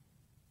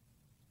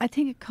I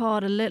think it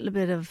caught a little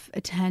bit of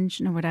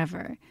attention or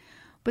whatever,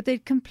 but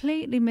they'd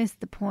completely missed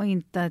the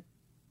point that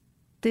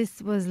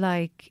this was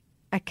like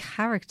a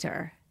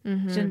character.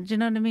 Do you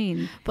know what I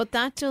mean? But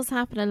that does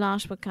happen a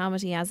lot with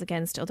comedy as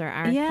against other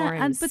art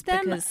forms. and but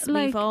then, because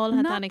like, we've all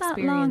had not that that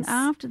experience. long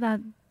after that,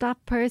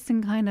 that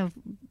person kind of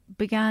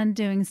began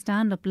doing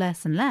stand-up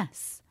less and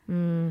less.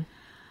 And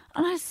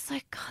I was just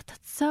like, God,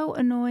 that's so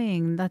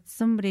annoying that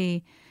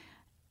somebody,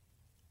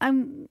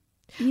 you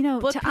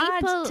know, But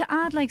to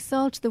add like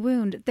salt to the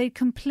wound, they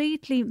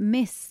completely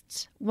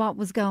missed what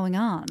was going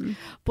on.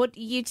 But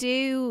you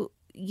do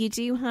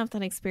have that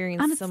And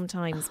experience it's-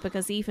 sometimes,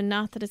 because even,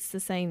 not that it's the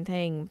same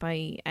thing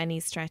by any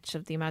stretch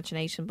of the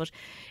imagination, but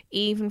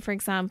even, for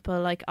example,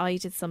 like, I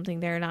did something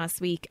there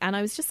last week and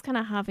I was just kind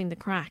of having the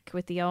crack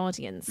with the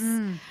audience.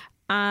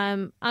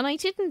 And I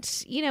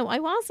didn't, you know, I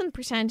wasn't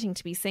pretending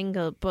to be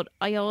single, but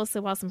I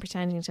also wasn't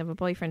pretending to have a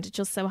boyfriend. It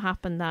just so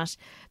happened that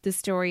the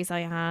stories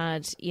I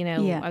had, you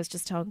know, Yeah. I was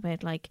just talking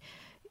about, like,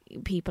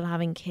 people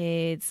having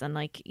kids and,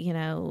 like, you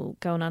know,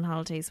 going on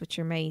holidays with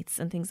your mates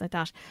and things like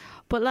that.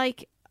 But,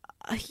 like,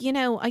 you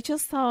know, I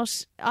just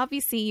thought,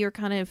 obviously you're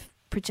kind of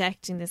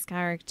projecting this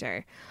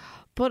character,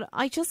 but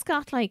I just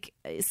got, like,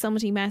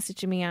 somebody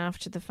messaging me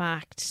after the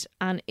fact,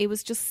 and it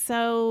was just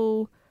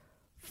so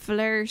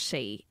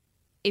flirty.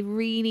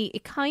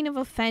 It kind of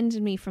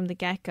offended me from the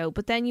get-go.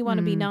 But then you want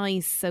to be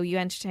nice, so you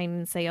entertain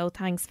and say, oh,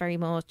 thanks very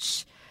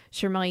much,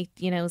 sure, might,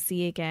 you know,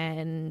 see you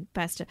again,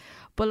 best of.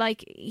 But,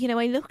 like, you know,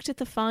 I looked at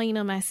the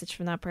final message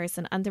from that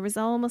person and there was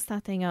almost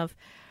that thing of,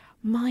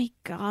 my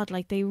God,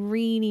 like, they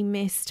really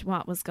missed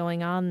what was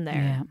going on there.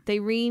 Yeah. They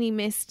really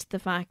missed the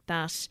fact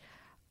that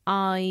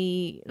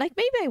maybe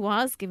I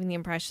was giving the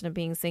impression of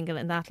being single,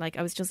 and that, like,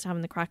 I was just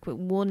having the crack with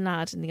one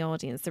lad in the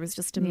audience. There was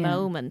just a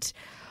moment.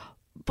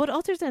 But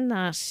other than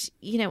that,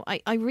 you know,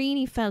 I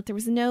really felt there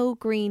was no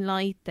green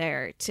light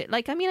there to,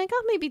 like, I mean, I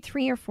got maybe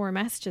 3 or 4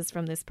 messages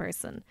from this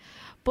person,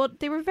 but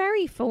they were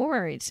very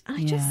forward. And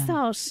I just Yeah.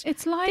 thought,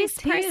 It's live this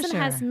person theatre.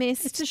 has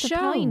missed It's a the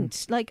show.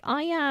 point. Like,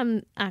 I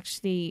am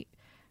actually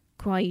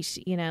quite,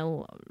 you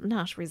know,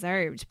 not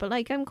reserved, but,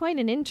 like, I'm quite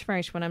an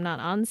introvert when I'm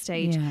not on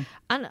stage. Yeah.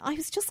 And I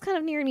was just kind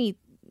of nearly,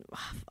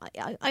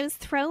 I was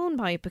thrown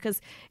by it, because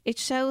it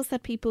shows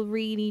that people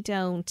really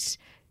don't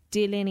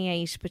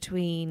delineate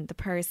between the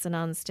person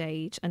on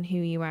stage and who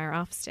you are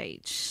off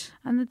stage.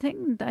 And the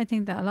thing that I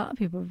think that a lot of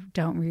people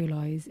don't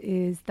realise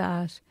is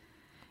that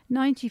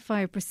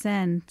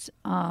 95%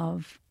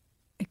 of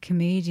a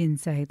comedian,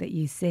 say, that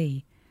you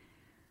see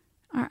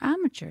are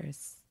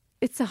amateurs.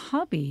 It's a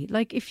hobby.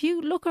 Like, if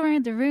you look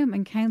around the room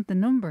and count the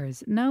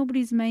numbers,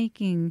 nobody's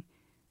making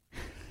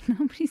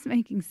nobody's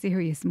making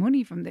serious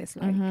money from this.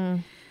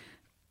 Like,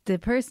 the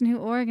person who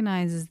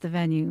organises the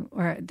venue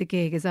or the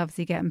gig is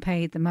obviously getting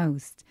paid the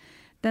most.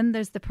 Then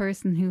there's the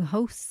person who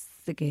hosts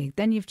the gig.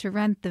 Then you have to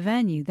rent the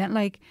venue. Then,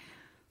 like,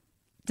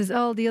 there's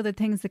all the other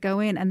things that go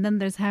in, and then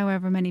there's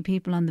however many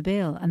people on the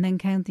bill, and then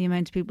count the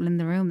amount of people in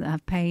the room that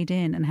have paid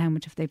in and how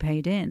much have they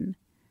paid in.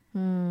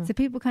 So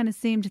people kind of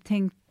seem to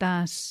think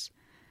that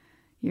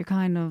you're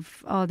kind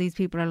of, all these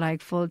people are like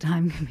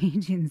full-time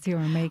comedians who are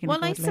making a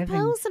good living. Well, I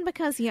suppose, and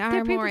because you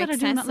are more that are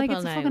doing that like it's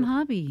accessible a fucking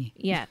hobby.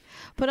 Yeah.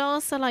 But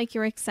also, like,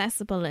 you're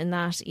accessible in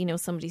that, you know,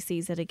 somebody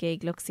sees at a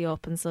gig, looks you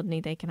up, and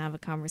suddenly they can have a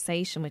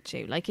conversation with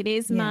you. Like, it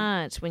is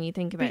mad when you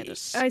think about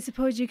it. I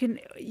suppose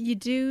you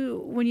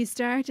do, when you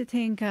start to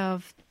think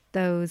of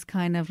those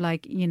kind of,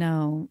 like, you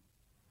know,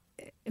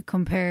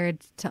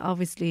 compared to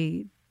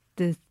obviously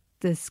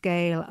the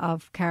scale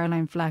of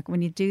Caroline Flack,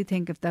 when you do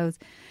think of those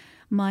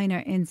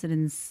minor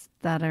incidents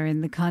that are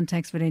in the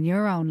context within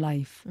your own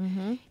life,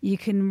 you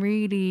can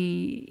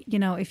really, you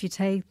know, if you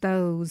take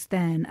those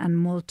then and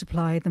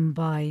multiply them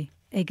by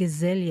a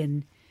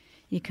gazillion,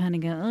 you kind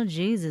of go, oh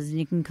Jesus, and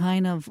you can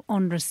kind of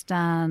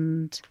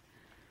understand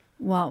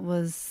what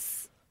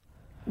was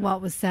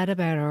said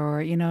about her,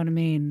 or you know what I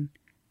mean.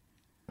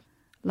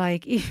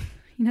 Like, you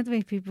know the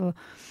way people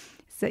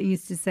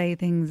used to say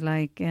things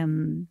like,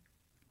 when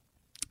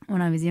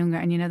I was younger,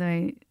 and you know the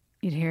way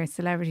you'd hear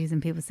celebrities and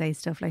people say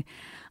stuff like,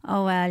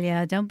 oh well,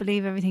 yeah, don't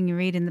believe everything you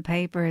read in the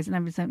papers, and I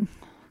was like,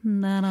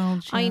 that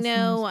old chestnut. I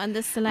know, and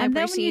the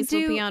celebrities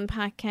would be on on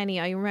Pat Kenny.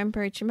 I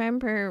remember, do you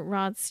remember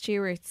Rod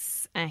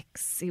Stewart's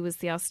ex? He was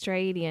the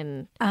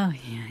Australian,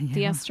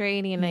 the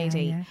Australian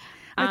lady. Yeah.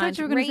 I thought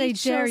you were going to say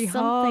Jerry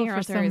Hall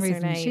for some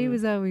reason. She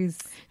was always...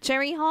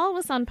 Jerry Hall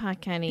was on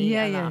Pat Kenny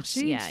a lot.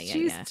 She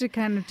used to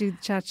kind of do the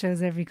chat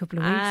shows every couple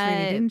of weeks,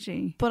 really, didn't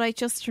she? But I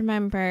just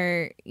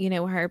remember, you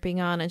know, her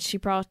being on, and she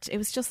brought... It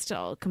was just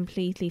all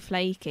completely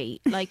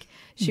flaky. Like,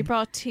 she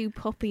brought 2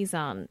 puppies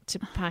on to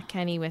Pat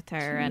Kenny with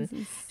her,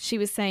 and she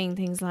was saying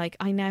things like,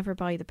 I never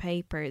buy the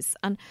papers.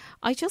 And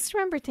I just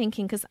remember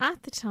thinking, because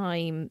at the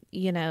time,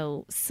 you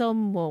know,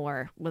 some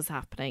war was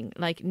happening.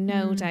 Like,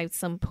 no doubt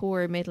some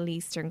poor Middle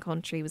Eastern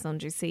country was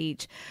under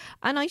siege,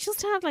 and I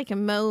just had like a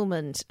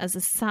moment as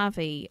a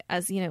savvy,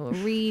 as you know,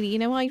 really, you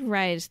know, I'd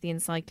read the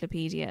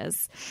encyclopedia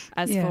as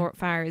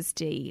far as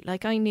D,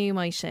 like I knew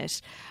my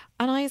shit,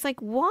 and I was like,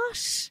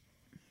 what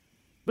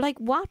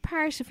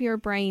part of your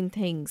brain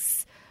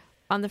thinks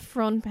on the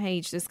front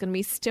page there's going to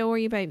be a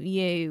story about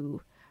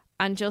you,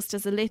 and just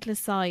as a little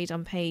aside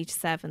on page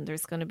 7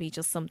 there's going to be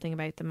just something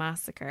about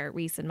the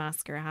recent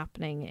massacre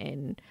happening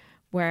in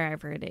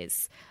wherever it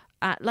is.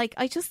 Like,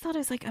 I just thought, I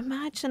was like,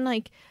 imagine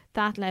like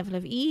that level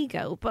of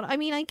ego. But I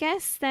mean, I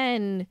guess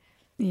then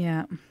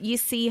you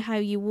see how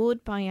you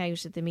would buy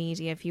out of the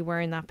media if you were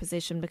in that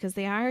position, because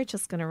they are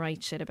just going to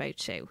write shit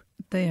about you.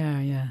 They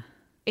are, yeah.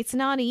 It's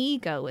not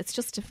ego, it's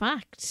just a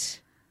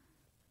fact.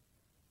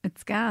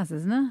 It's gas,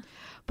 isn't it?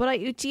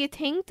 But do you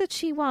think that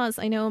she was...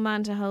 I know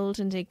Amanda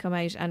Holden did come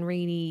out and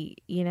really,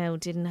 you know,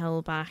 didn't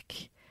hold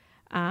back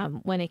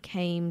when it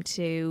came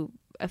to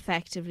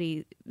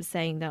effectively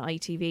saying that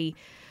ITV...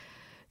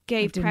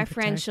 gave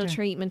preferential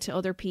treatment to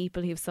other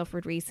people who've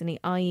suffered recently,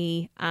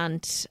 i.e.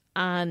 and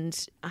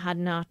had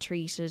not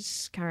treated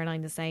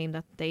Caroline the same,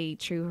 that they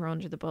threw her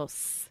under the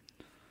bus.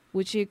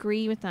 Would you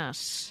agree with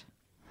that?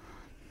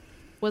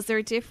 Was there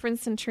a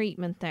difference in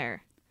treatment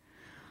there?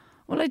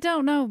 Well, I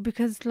don't know,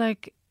 because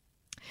like...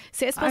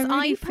 See, I suppose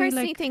I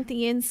personally think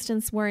the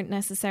incidents weren't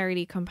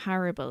necessarily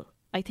comparable.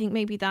 I think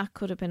maybe that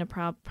could have been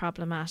a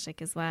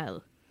problematic as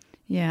well.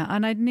 Yeah,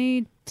 and I'd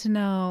need to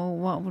know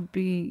what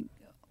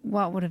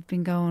would have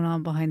been going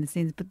on behind the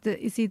scenes. But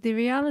you see, the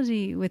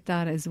reality with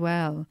that as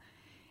well,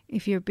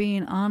 if you're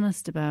being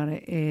honest about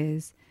it,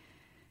 is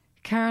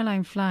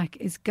Caroline Flack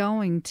is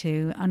going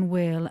to and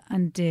will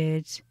and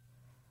did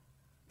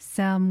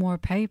sell more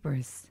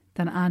papers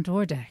than Ant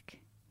Ordek,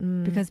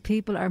 because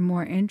people are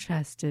more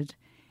interested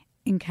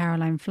in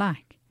Caroline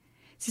Flack.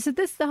 So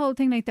this is the whole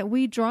thing, like, that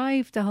we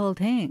drive the whole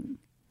thing.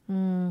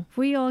 If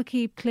we all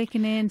keep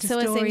clicking into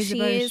stories about... So I think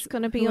she is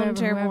going to be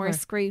under more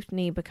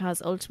scrutiny,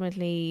 because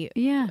ultimately,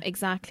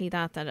 exactly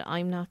that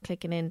I'm not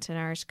clicking into an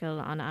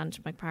article on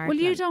Ant McPartlin. Well,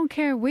 you don't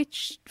care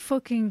which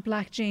fucking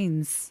black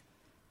jeans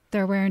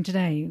they're wearing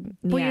today,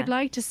 but you'd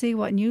like to see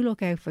what new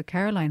look outfit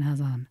Caroline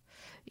has on.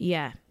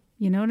 Yeah.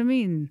 You know what I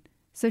mean?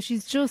 So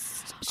she's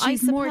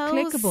more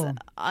clickable.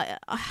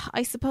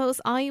 I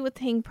suppose I would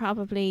think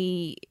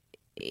probably...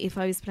 If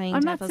I was playing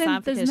devil's advocate... I'm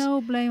not saying there's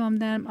no blame on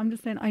them. I'm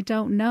just saying I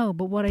don't know.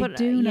 But what I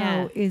do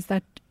know is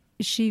that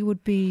she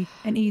would be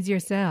an easier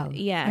sell.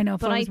 Yeah, I know.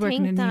 If but I was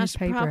working in a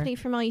newspaper, probably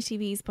from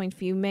ITV's point of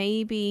view,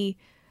 maybe,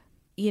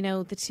 you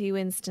know, the two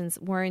incidents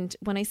weren't...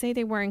 When I say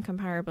they weren't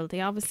comparable,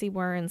 they obviously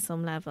were in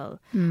some level.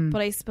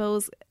 But I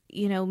suppose,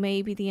 you know,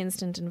 maybe the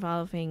incident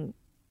involving,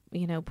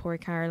 you know, poor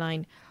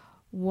Caroline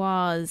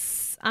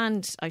was...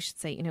 And I should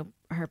say, you know,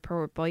 her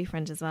poor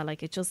boyfriend as well.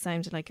 Like, it just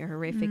sounded like a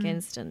horrific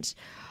incident.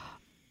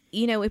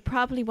 you know, it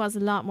probably was a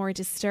lot more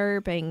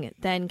disturbing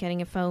than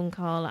getting a phone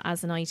call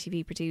as an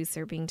ITV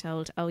producer being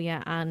told, oh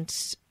yeah,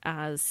 and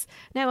as...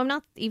 Now, I'm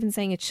not even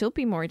saying it should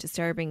be more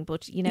disturbing,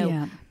 but, you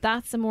know,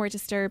 that's a more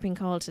disturbing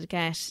call to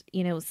get,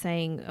 you know,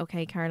 saying,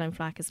 okay, Caroline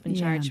Flack has been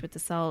charged with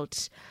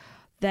assault,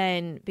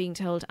 than being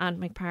told Ant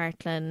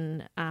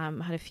McPartlin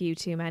had a few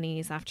too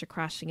manys after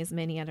crashing his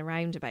Mini at a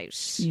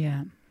roundabout.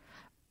 Yeah.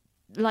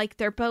 Like,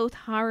 they're both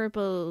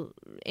horrible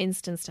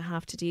incidents to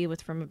have to deal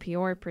with from a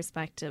PR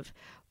perspective.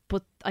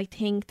 But I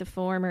think the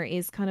former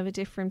is kind of a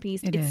different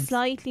beast. It's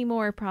slightly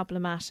more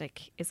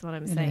problematic, is what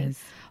I'm saying.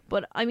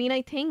 But I mean,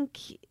 I think,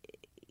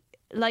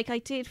 like, I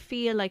did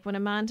feel like when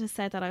Amanda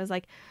said that, I was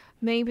like,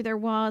 maybe there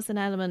was an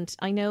element.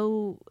 I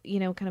know, you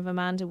know, kind of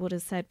Amanda would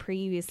have said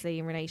previously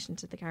in relation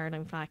to the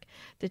Caroline Flack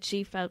that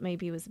she felt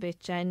maybe it was a bit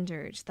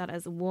gendered, that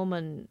as a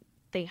woman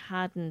they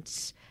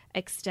hadn't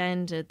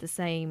extended the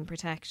same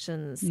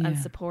protections and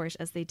support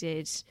as they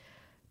did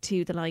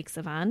to the likes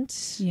of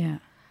Ant. Yeah.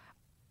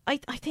 I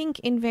think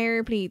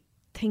invariably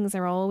things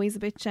are always a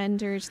bit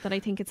gendered, that I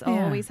think it's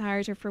always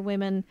harder for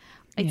women.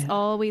 It's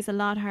always a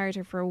lot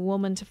harder for a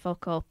woman to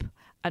fuck up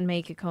and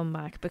make a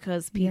comeback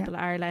because people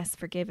are less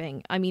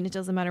forgiving. I mean, it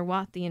doesn't matter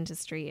what the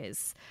industry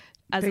is.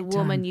 As a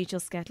woman, you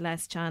just get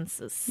less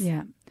chances.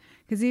 Yeah.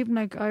 Because even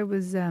like I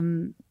was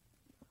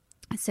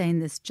saying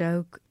this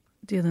joke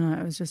the other night,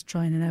 I was just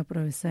trying it out, but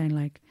I was saying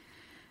like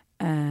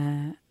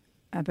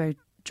about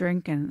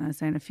drinking. I was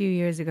saying a few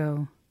years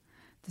ago,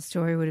 the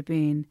story would have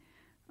been,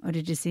 oh,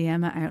 did you see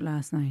Emma out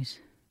last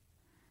night?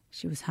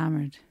 She was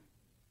hammered.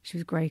 She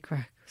was great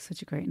crack.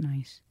 Such a great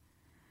night.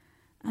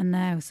 And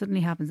now suddenly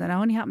happens, and it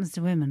only happens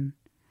to women.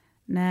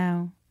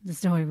 Now the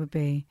story would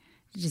be,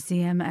 did you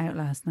see Emma out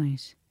last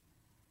night?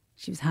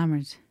 She was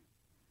hammered.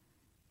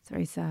 It's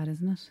very sad,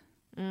 isn't it?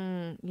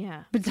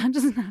 Yeah. But that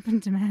doesn't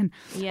happen to men.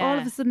 Yeah. All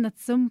of a sudden at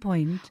some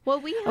point, a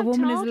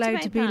woman is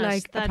allowed to be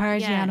like a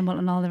party animal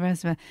and all the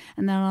rest of it.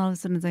 And then all of a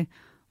sudden it's like,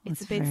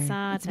 it's a bit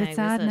sad. It's a bit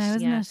sad now,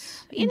 isn't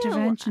it?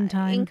 Intervention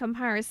time. In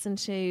comparison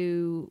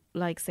to,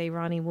 like, say,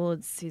 Ronnie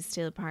Woods, who's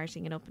still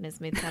partying it up in his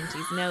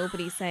mid-70s,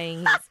 nobody's saying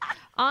he's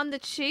on the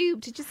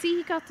tube. Did you see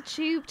he got the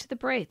tube to the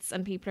Brits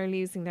and people are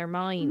losing their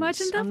mind?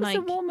 Imagine that was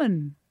a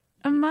woman.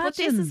 Imagine. But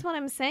this is what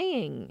I'm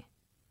saying.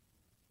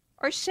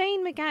 Or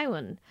Shane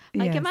McGowan.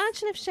 Like,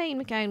 imagine if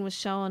Shane McGowan was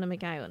Shauna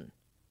McGowan.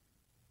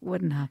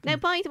 Wouldn't happen. Now,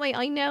 by the way,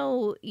 I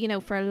know, you know,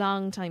 for a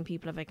long time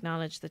people have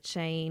acknowledged that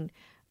Shane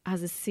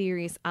has a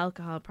serious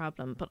alcohol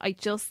problem, but I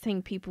just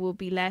think people will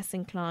be less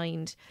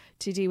inclined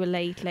to do a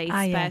late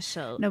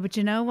special. No, but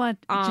you know what?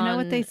 Do you know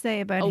what they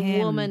say about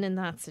him? A woman in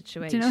that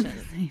situation. Do you know what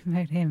they say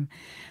about him?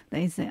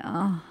 They say,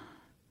 oh,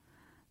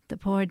 the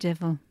poor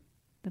devil.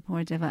 The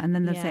poor devil. And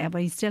then they'll say, oh,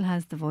 but he still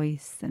has the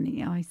voice and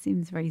he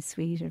seems very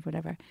sweet or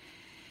whatever.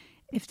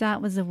 If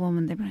that was a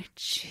woman, they'd be like,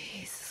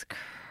 Jesus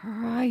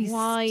Christ.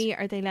 Why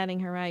are they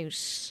letting her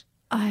out?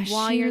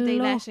 Why are they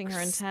letting her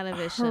on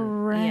television?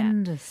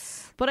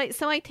 Horrendous. Yeah. But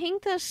I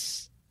think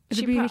that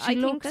I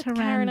think that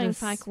Caroline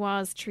Flack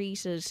was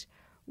treated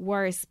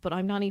worse, but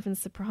I'm not even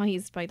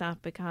surprised by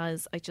that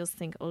because I just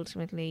think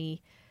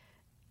ultimately,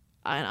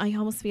 I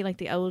almost feel like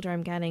the older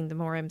I'm getting, the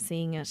more I'm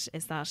seeing it,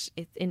 is that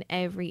in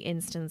every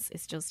instance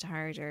it's just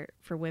harder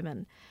for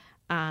women,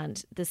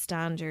 and the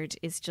standard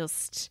is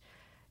just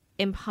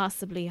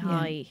impossibly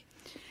high.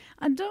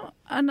 And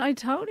I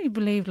totally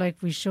believe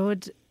like we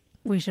should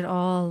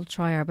all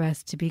try our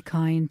best to be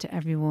kind to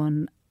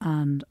everyone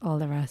and all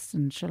the rest,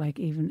 and sure, like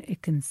even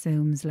it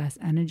consumes less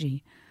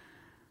energy.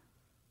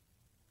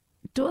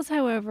 It does,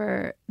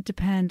 however,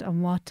 depend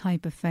on what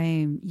type of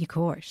fame you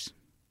court.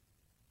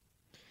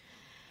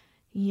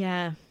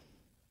 Yeah.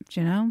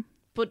 Do you know?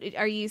 But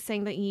are you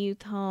saying that you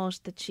thought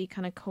that she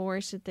kind of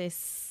courted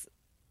this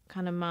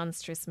kind of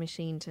monstrous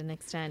machine to an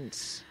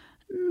extent?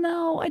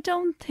 No, I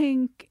don't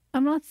think.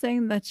 I'm not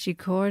saying that she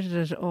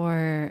courted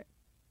it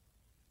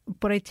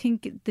but I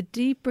think the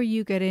deeper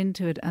you get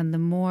into it and the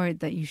more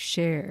that you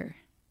share,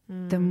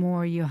 the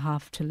more you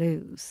have to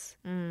lose.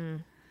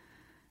 You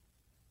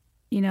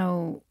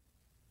know,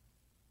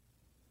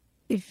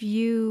 if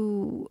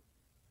you,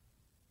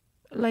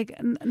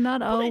 like,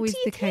 not always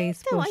the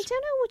case. Though, I don't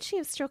know, would she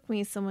have struck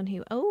me as someone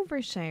who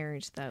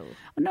overshared, though?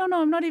 No,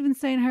 I'm not even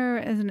saying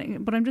her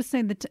but I'm just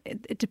saying that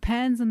it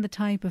depends on the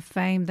type of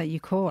fame that you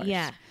court.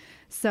 Yeah.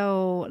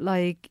 So,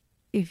 like,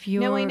 if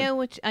you're... No, I know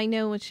what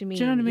you mean.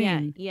 Do you know what I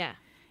mean? Yeah.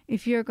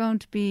 If you're going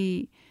to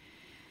be...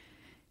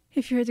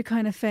 If you're the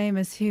kind of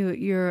famous who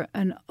you're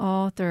an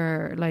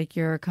author, like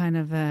you're kind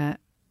of a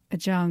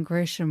John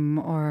Grisham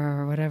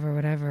or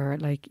whatever,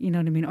 like, you know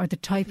what I mean? Or the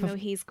type of... No,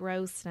 he's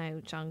gross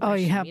now, John Grisham. Oh,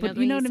 yeah, but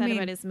you know what I mean?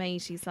 About his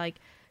mate, he's like,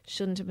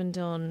 shouldn't have been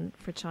done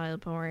for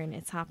child porn.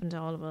 It's happened to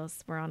all of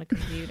us. We're on a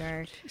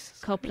computer.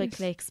 Couple of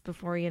clicks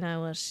before you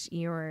know it,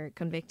 you're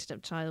convicted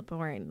of child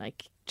porn.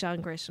 Like,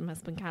 John Grisham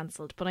has been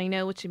cancelled. But I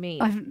know what you mean.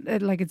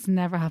 It's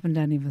never happened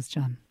to any of us,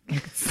 John.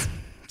 Like,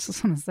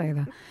 just want to say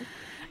that.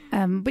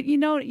 But you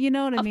know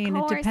what I mean?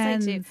 Of course, it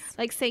depends. I do.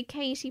 Like, say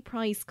Katie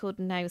Price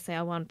couldn't now say,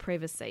 I want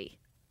privacy.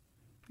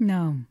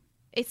 No.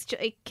 It's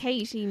just,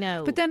 Katie,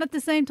 no. But then at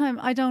the same time,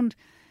 I don't...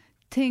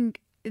 think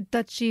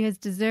that she has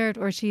deserved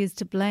or she is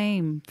to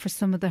blame for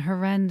some of the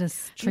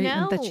horrendous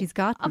treatment that she's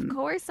gotten. Of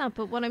course not.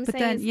 But what I'm But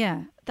saying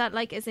then, is that,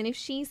 like, as in if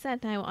she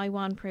said now, I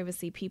want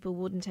privacy, people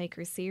wouldn't take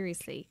her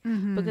seriously.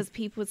 Because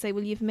people would say,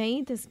 well, you've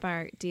made this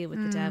deal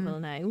with the devil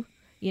now.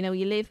 You know,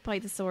 you live by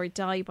the sword,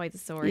 die by the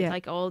sword. Yeah.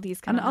 Like all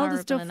these kind And of all horrible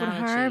the stuff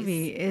analogies. with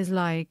Harvey is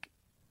like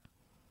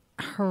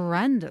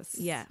horrendous.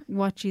 Yeah.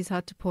 What she's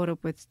had to put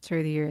up with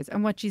through the years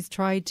and what she's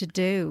tried to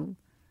do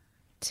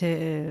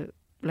to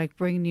like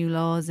bring new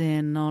laws in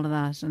and all of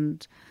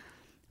that.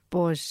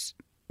 But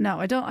no,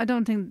 I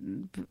don't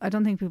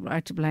think people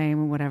are to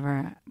blame or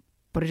whatever.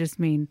 But I just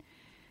mean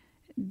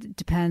it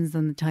depends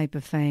on the type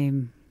of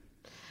fame.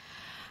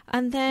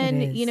 And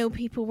then, It is. you know,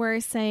 people were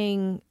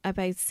saying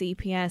about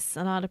CPS,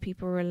 a lot of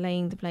people were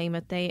laying the blame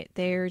at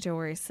their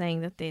door,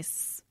 saying that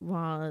this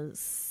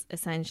was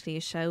essentially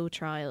a show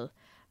trial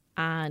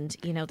and,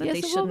 you know, that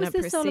they so shouldn't what have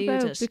was this all pursued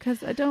about? it.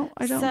 Because I don't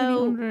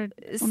So, really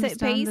understand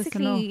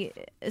basically,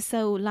 this enough.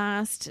 so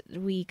last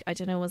week, I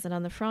don't know, was it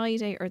on the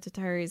Friday or the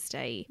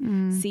Thursday,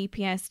 Mm.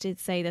 CPS did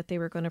say that they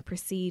were going to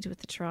proceed with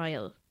the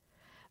trial.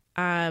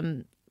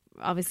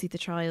 Obviously the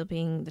trial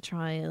being the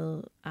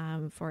trial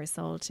for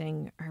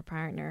assaulting her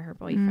partner, her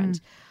boyfriend.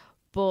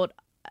 But,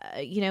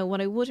 you know,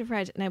 what I would have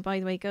read, now, by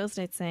the way, it goes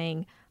without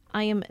saying,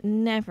 I am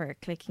never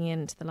clicking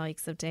into the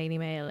likes of Daily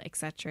Mail,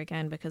 etc.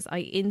 again, because I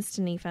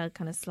instantly felt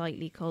kind of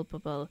slightly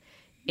culpable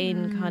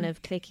in kind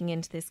of clicking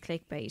into this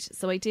clickbait.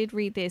 So I did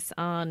read this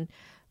on,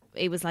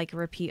 it was like a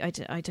repute, I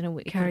don't know,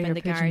 it could have been Carrier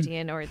the pigeon.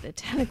 Guardian or the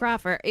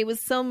Telegraph, or it was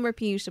some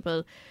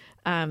reputable,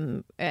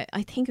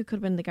 I think it could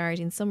have been the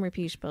Guardian, some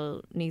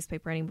reputable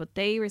newspaper anyway, but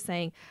they were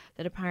saying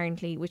that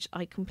apparently, which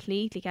I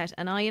completely get,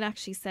 and I had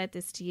actually said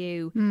this to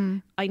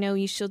you, I know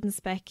you shouldn't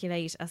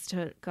speculate as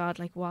to, God,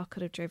 like what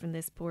could have driven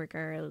this poor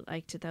girl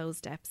like to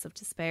those depths of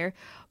despair,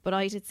 but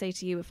I did say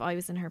to you, if I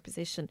was in her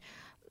position,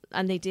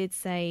 and they did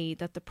say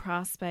that the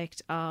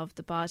prospect of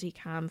the body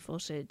cam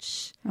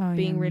footage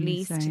being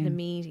released to the insane.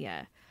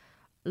 media,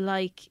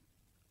 like,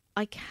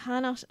 I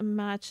cannot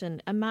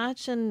imagine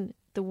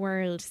the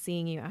world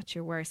seeing you at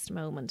your worst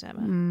moment,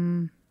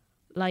 Emma.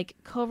 Like,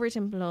 covered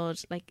in blood,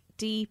 like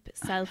deep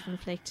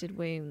self-inflicted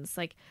wounds.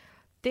 Like,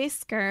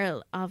 this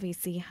girl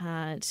obviously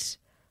had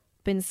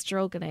been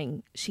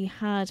struggling. She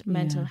had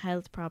mental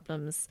health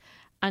problems.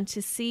 And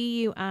to see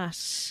you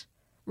at,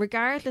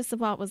 regardless of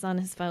what was on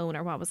his phone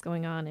or what was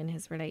going on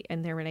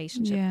in their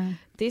relationship,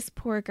 this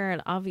poor girl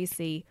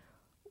obviously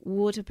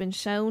would have been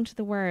shown to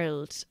the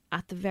world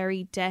at the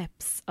very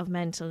depths of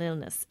mental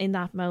illness in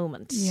that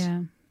moment.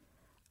 Yeah.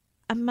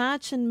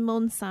 Imagine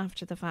months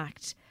after the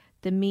fact,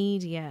 the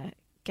media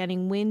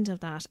getting wind of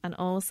that and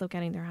also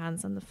getting their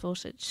hands on the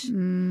footage.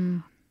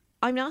 I'm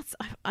not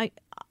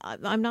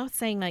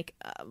saying like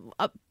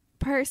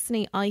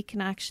personally I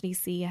can actually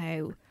see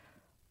how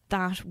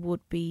that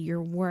would be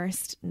your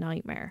worst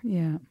nightmare.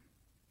 Yeah.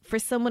 For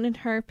someone in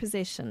her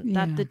position,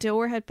 that the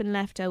door had been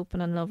left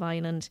open on Love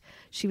Island,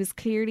 she was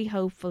clearly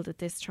hopeful that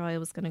this trial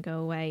was going to go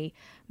away.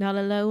 Not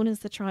alone is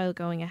the trial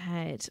going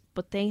ahead,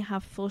 but they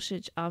have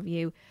footage of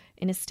you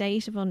in a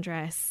state of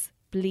undress,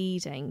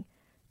 bleeding,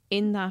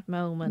 in that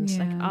moment,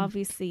 like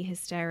obviously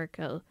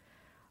hysterical.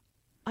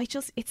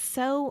 It's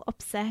so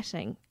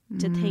upsetting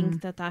to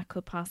think that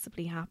could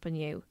possibly happen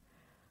you.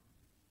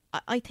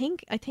 I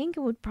think it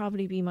would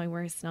probably be my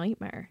worst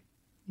nightmare.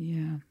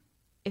 Yeah.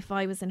 If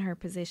I was in her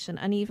position.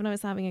 And even I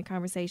was having a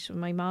conversation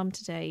with my mom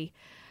today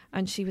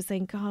and she was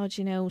saying, God,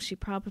 you know, she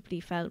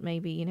probably felt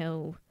maybe, you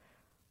know,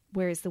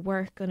 where's the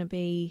work going to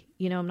be?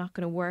 You know, I'm not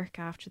going to work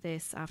after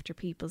this, after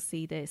people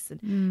see this.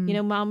 And, you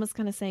know, Mom was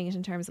kind of saying it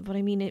in terms of, but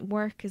I mean,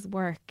 work is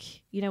work.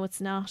 You know,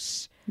 it's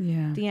not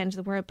the end of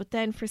the world. But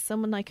then for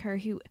someone like her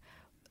who,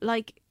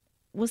 like,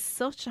 was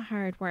such a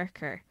hard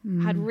worker,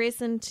 had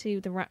risen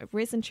through the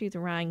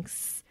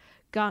ranks,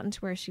 gotten to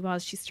where she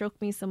was. She struck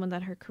me as someone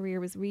that her career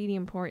was really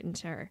important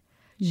to her.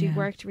 She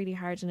worked really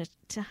hard in it.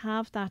 To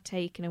have that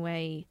taken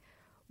away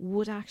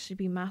would actually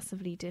be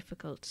massively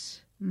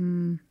difficult.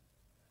 I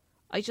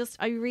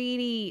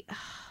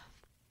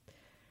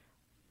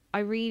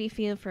really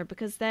feel for her,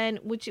 because then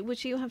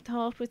would you have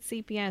thought with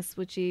CPS,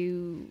 would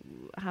you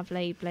have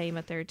laid blame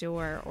at their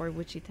door, or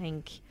would you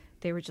think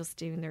they were just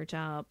doing their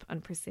job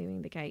and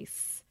pursuing the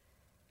case?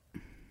 I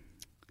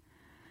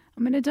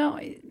mean,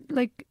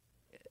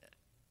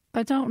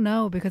 I don't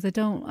know, because I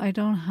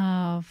don't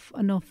have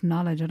enough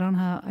knowledge. I don't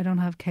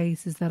have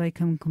cases that I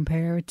can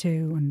compare it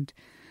to and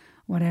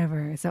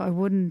whatever. So I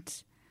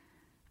wouldn't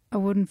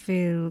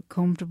feel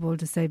comfortable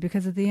to say,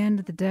 because at the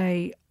end of the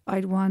day,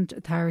 I'd want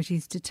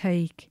authorities to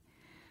take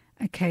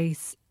a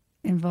case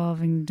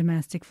involving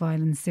domestic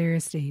violence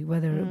seriously,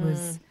 whether it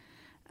was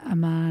a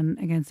man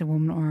against a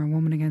woman or a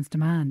woman against a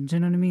man. Do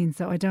you know what I mean?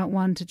 So I don't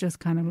want to just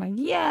kind of like,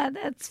 yeah,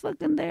 that's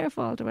fucking their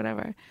fault or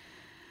whatever.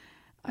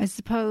 I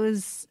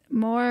suppose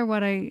more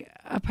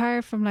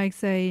apart from like,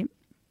 say,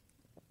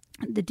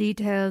 the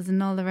details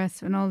and all the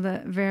rest and all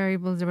the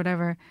variables or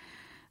whatever,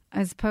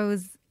 I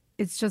suppose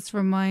it's just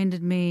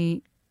reminded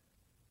me,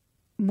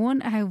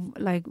 one, how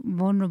like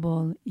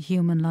vulnerable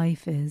human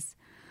life is,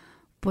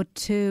 But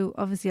two,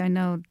 obviously I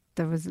know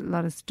there was a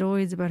lot of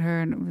stories about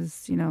her, and it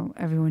was, you know,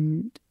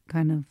 everyone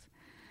kind of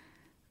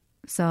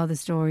saw the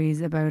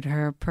stories about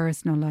her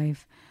personal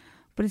life.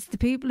 But it's the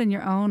people in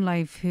your own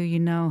life who you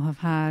know have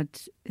had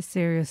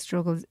serious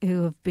struggles,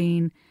 who have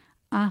been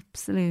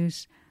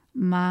absolute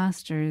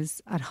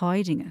masters at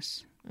hiding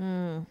it.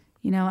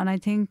 You know, and I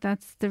think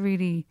that's the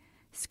really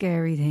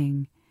scary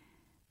thing.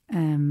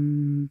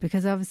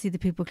 Because obviously the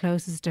people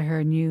closest to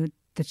her knew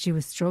that she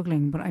was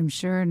struggling, but I'm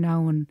sure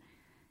no one,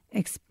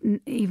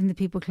 even the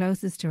people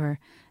closest to her,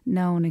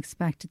 no one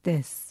expected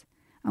this.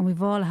 And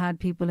we've all had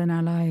people in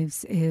our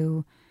lives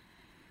who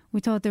we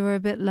thought they were a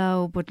bit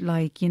low, but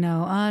like, you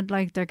know,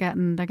 like they're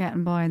getting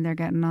by and they're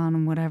getting on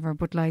and whatever.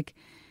 But like,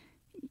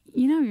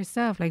 you know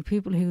yourself, like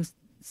people who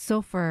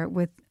suffer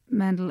with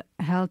mental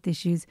health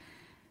issues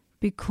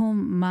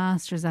become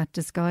masters at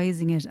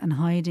disguising it and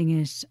hiding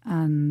it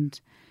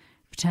and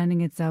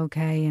pretending it's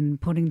okay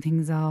and putting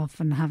things off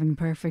and having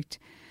perfect,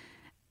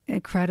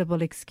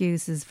 credible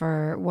excuses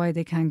for why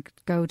they can't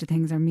go to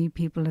things or meet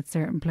people at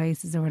certain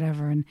places or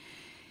whatever. And,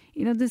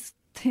 you know, this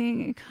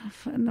thing, it kind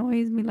of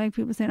annoys me, like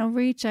people saying, oh,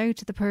 reach out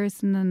to the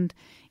person and,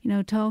 you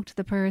know, talk to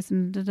the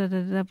person,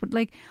 but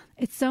like,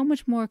 it's so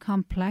much more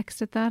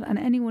complex at that. And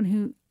anyone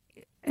who,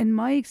 in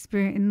my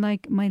experience, in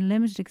like my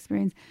limited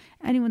experience,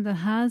 anyone that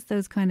has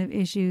those kind of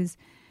issues,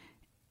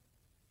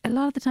 a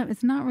lot of the time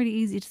it's not really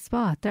easy to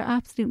spot. They're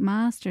absolute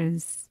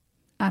masters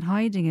at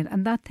hiding it,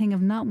 and that thing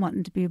of not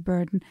wanting to be a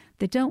burden.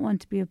 They don't want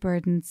to be a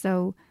burden,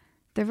 so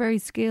they're very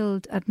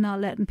skilled at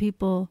not letting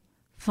people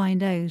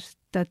find out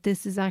that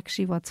this is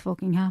actually what's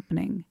fucking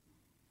happening.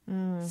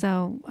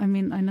 So, I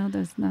mean, I know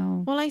there's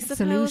no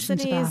solution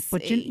to that,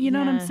 but you know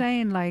what I'm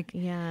saying? Like,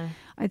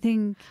 I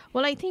think...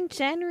 Well, I think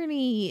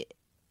generally,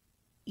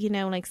 you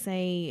know, like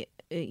say,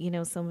 you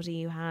know,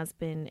 somebody who has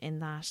been in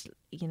that,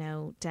 you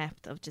know,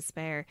 depth of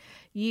despair,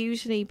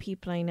 usually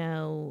people I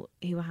know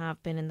who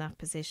have been in that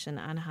position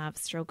and have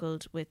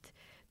struggled with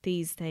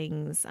these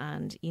things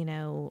and, you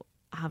know,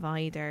 have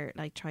either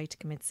like tried to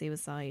commit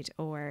suicide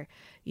or,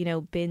 you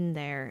know, been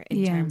there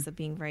in terms of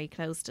being very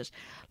close to it.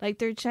 Like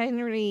they're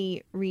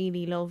generally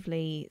really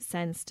lovely,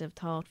 sensitive,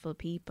 thoughtful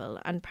people.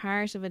 And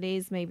part of it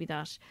is maybe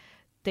that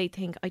they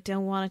think, I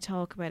don't want to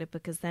talk about it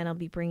because then I'll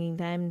be bringing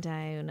them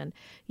down. And,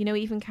 you know,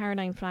 even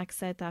Caroline Flack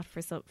said that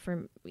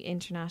for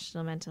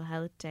International Mental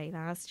Health Day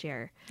last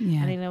year.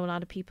 And I know a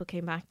lot of people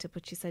came back to it,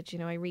 but she said, you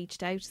know, I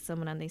reached out to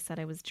someone and they said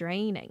I was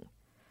draining.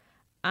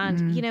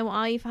 And, you know,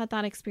 I've had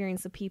that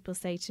experience of people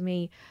say to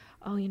me,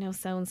 oh, you know,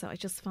 so-and-so, I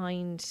just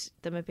find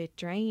them a bit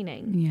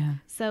draining. Yeah.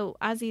 So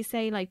as you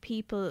say, like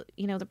people,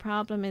 you know, the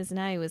problem is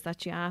now is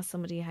that you ask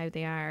somebody how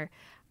they are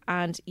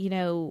and, you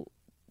know,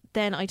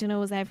 then I don't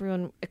know, is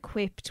everyone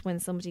equipped when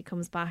somebody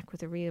comes back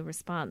with a real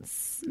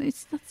response?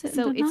 That's it.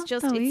 So They're it's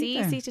just, it's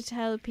easy to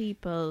tell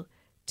people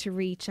to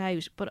reach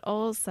out, but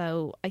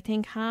also I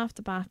think half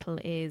the battle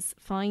is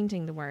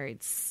finding the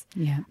words.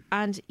 Yeah.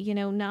 And, you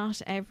know,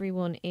 not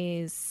everyone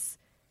is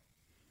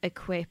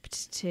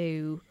equipped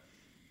to,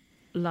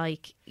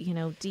 like, you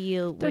know,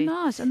 deal They're with...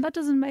 not, and that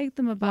doesn't make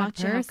them a bad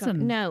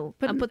person. No,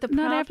 but the not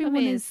problem everyone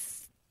is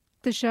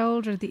the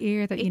shoulder, the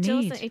ear that you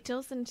need. It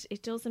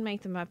doesn't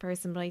make them a bad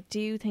person, but I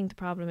do think the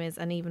problem is,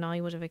 and even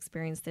I would have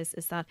experienced this,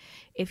 is that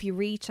if you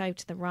reach out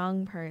to the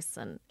wrong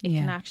person, it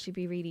can actually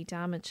be really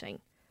damaging.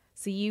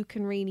 So you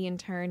can really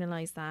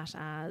internalise that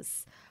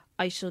as,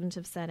 I shouldn't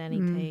have said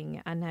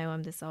anything and now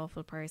I'm this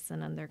awful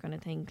person and they're going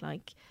to think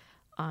like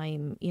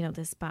I'm, you know,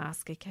 this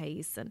basket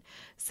case. And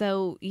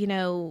so, you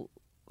know,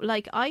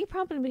 like I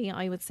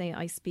would say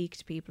I speak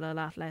to people a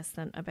lot less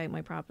about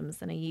my problems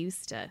than I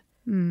used to.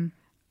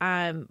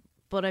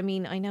 But I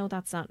mean, I know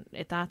that's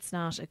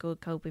not a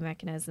good coping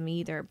mechanism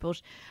either.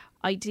 But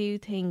I do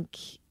think,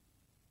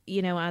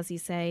 you know, as you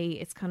say,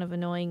 it's kind of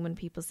annoying when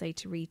people say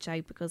to reach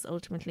out, because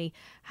ultimately,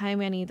 how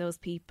many of those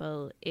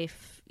people,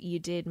 if you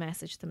did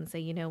message them and say,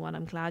 you know what,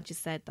 I'm glad you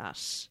said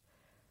that,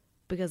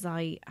 because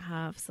I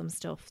have some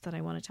stuff that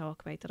I want to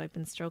talk about that I've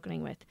been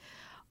struggling with,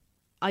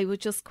 I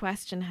would just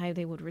question how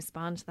they would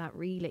respond to that,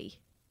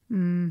 really.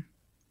 You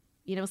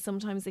know,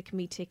 sometimes it can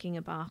be ticking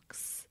a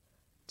box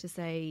to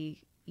say,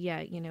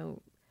 yeah, you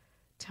know,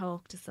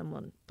 talk to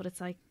someone. But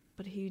it's like,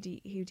 but who do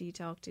you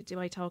talk to? Do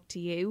I talk to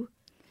you?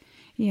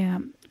 Yeah,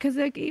 because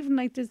like even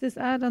like there's this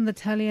ad on the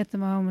telly at the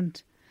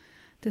moment,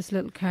 this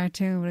little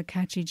cartoon with a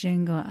catchy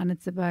jingle, and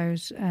it's about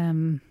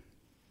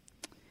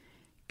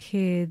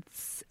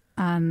kids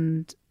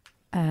and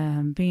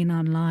being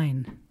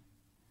online.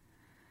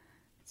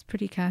 It's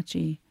pretty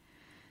catchy.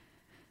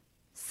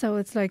 So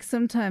it's like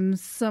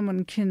sometimes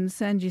someone can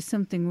send you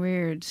something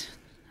weird,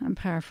 I'm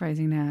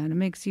paraphrasing now, and it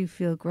makes you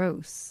feel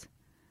gross.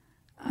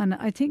 And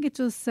I think it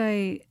does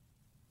say,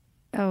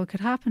 oh, it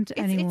could happen to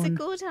anyone. It's a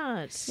good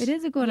ad. It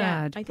is a good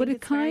ad. I think but it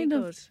it's kind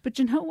very of, good. but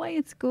you know why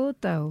it's good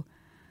though?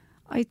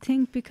 I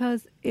think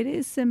because it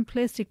is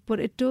simplistic, but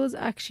it does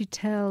actually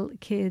tell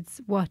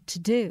kids what to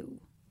do.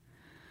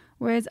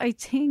 Whereas I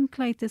think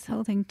like this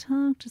whole thing,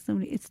 talk to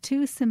somebody, it's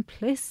too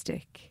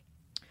simplistic.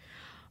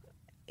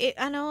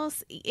 And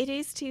also, it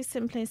is too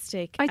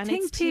simplistic. I and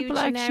think it's too people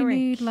generic. actually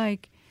need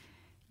like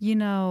you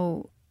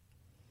know,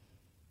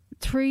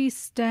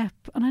 3-step,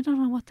 and I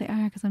don't know what they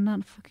are because I'm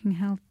not a fucking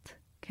health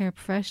care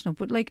professional,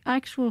 but like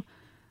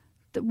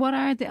what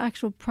are the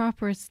actual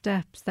proper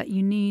steps that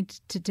you need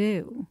to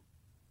do?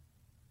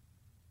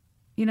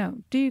 You know,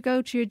 do you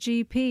go to your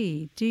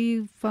GP? Do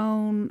you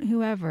phone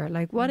whoever?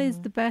 Like, what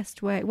is the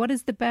best way? What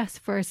is the best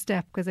first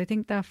step? Because I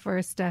think that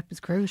first step is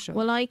crucial.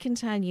 Well, I can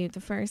tell you the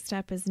first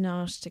step is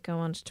not to go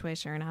onto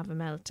Twitter and have a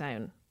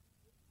meltdown.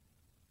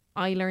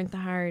 I learned the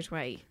hard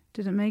way.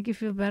 Did it make you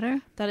feel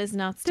better? That is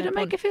not Did it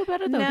make you feel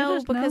better though? No,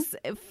 Did it? because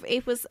if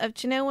it was, do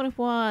you know what it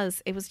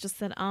was? It was just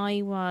that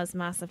I was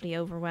massively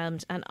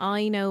overwhelmed. And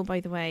I know,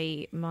 by the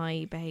way,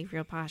 my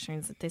behavioural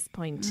patterns at this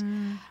point.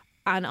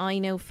 And I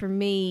know for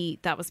me,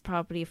 that was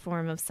probably a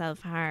form of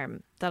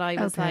self-harm. That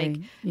I was like,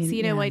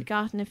 I'd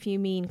gotten a few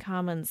mean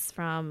comments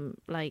from,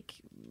 like,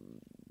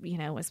 you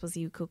know, I suppose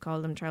you could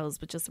call them trolls,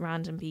 but just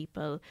random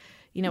people.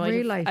 You know,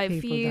 real life a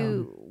people,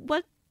 few,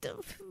 well,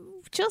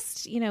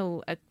 just, you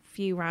know, a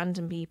few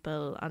random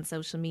people on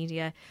social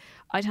media.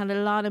 I'd had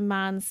a lot of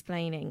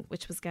mansplaining,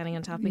 which was getting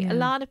on top of me. A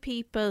lot of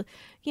people,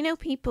 you know,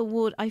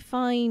 I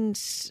find,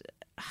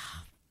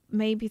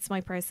 maybe it's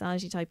my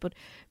personality type, but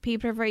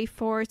people are very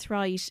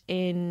forthright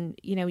in,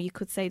 you know, you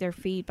could say their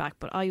feedback,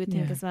 but I would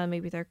think as well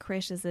maybe their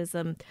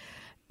criticism.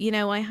 You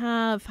know, I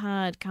have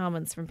had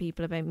comments from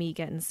people about me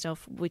getting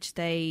stuff which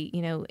they,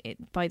 you know,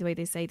 by the way,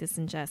 they say this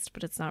in jest,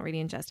 but it's not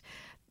really in jest.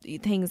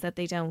 Things that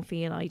they don't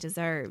feel I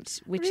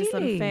deserved, which is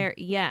unfair.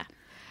 Yeah.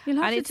 You'll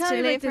have And to it's tell me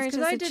about this delivered because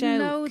as I a didn't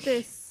know joke.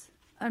 this.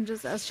 I'm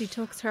just, as she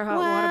tucks her hot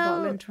water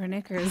bottle into her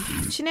knickers.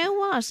 Do you know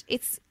what?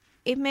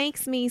 It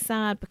makes me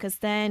sad because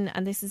then,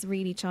 and this is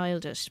really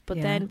childish,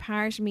 but then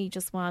part of me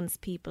just wants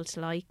people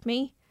to like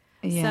me.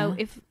 Yeah.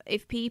 So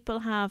if people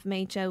have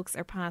made jokes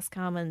or past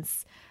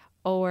comments,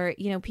 or,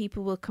 you know,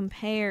 people will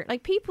compare,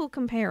 like people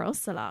compare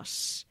us a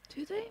lot.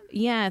 Do they?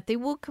 Yeah, they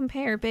will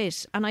compare a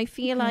bit. And I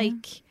feel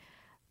like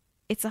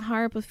it's a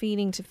horrible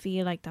feeling to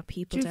feel like that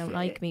people don't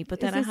like me,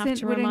 but then I have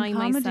to remind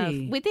myself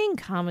within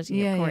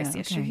comedy, of course.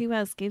 Yeah, sure, who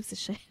else gives a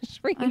shit,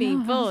 really?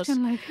 But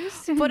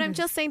I'm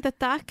just saying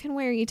that can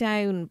wear you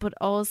down. But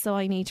also,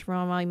 I need to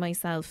remind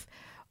myself,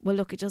 well,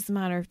 look, it doesn't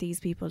matter if these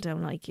people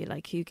don't like you.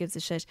 Like, who gives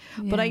a shit?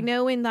 Yeah. But I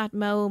know in that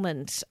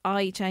moment,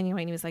 I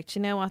genuinely was like, do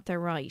you know what? They're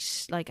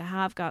right. Like, I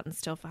have gotten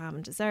stuff I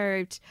haven't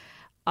deserved.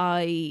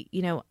 You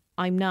know,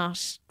 I'm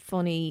not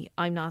funny.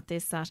 I'm not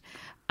this, that.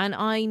 And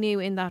I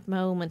knew in that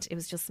moment it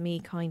was just me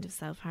kind of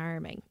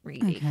self-harming,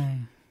 really. Okay.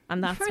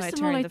 And that's why I turned the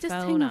phone off. First of all, like, this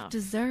thing of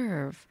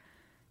deserve,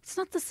 it's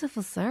not the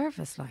civil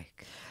service,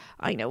 like.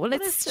 I know. Well,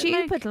 it's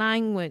stupid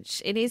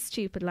language. It is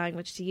stupid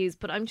language to use,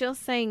 but I'm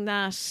just saying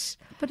that.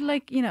 But,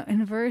 like, you know,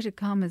 inverted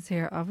commas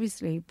here,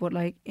 obviously, but,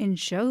 like, in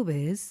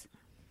showbiz,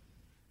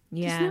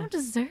 there's no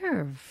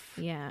deserve.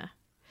 Yeah.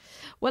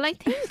 Well, I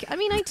think, I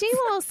mean, I do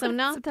also,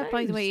 not that,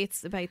 by the way,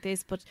 it's about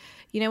this, but,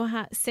 you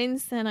know,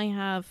 since then I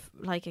have,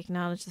 like,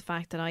 acknowledged the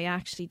fact that I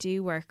actually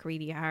do work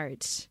really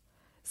hard.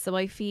 So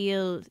I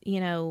feel, you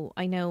know,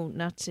 I know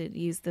not to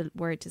use the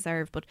word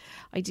deserve, but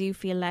I do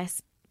feel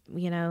less,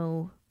 you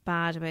know,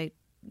 bad about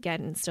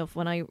getting stuff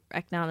when I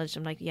acknowledge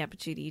them, like, yeah, but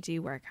Judy, you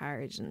do work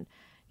hard and,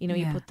 you know,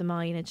 you put the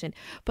mileage in.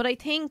 But I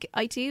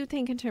do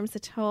think in terms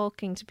of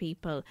talking to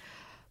people,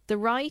 the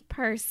right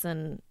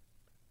person,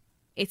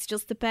 it's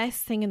just the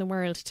best thing in the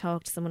world to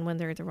talk to someone when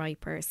they're the right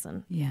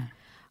person. Yeah.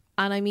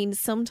 And I mean,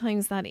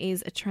 sometimes that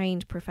is a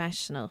trained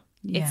professional.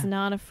 Yeah. It's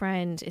not a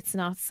friend. It's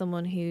not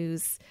someone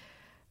who's,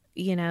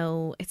 you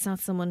know, it's not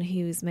someone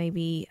who's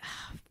maybe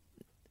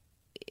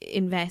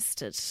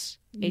invested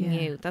in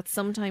you. That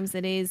sometimes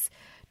it is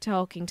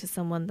talking to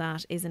someone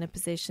that is in a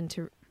position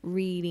to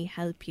really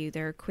help you.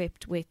 They're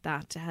equipped with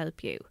that to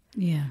help you.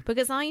 Yeah.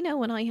 Because I know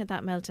when I had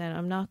that meltdown,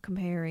 I'm not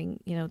comparing,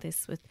 you know,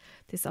 this with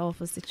this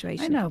awful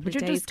situation. I know, but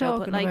you're just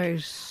talking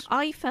about.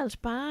 I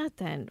felt bad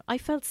then. I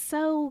felt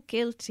so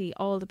guilty.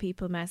 All the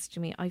people messaging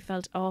me, I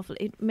felt awful.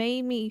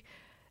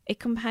 It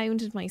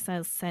compounded my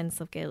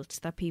sense of guilt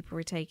that people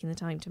were taking the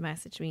time to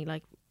message me,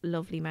 like,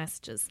 lovely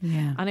messages.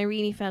 Yeah. And I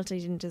really felt I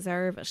didn't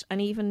deserve it.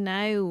 And even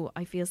now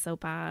I feel so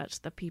bad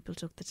that people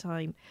took the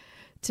time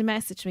to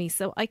message me.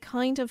 So I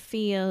kind of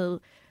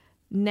feel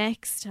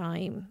next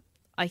time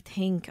I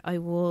think I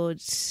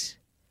would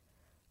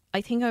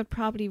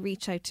probably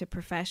reach out to a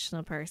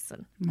professional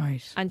person.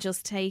 Right. And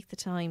just take the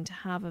time to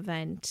have a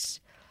vent.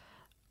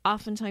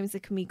 Oftentimes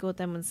it can be good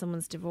then when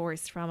someone's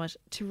divorced from it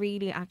to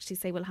really actually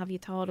say, well, have you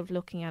thought of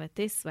looking at it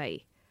this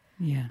way?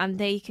 Yeah. And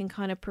they can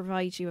kind of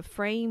provide you a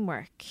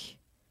framework.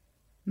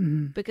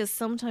 Mm-hmm. Because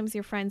sometimes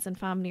your friends and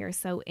family are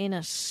so in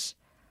it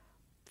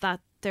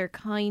that they're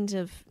kind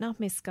of not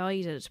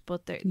misguided,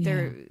 but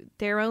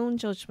their own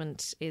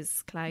judgment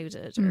is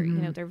clouded, or you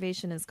know, their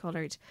vision is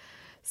coloured.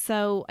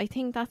 So I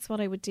think that's what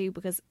I would do,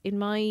 because in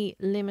my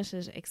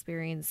limited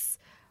experience,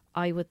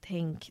 I would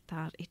think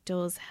that it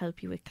does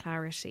help you with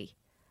clarity.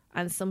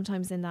 And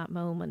sometimes in that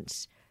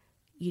moment,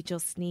 you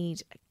just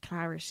need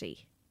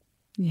clarity.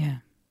 Yeah.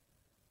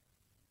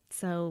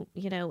 So,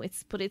 you know,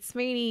 it's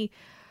really,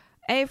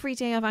 Every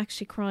day I've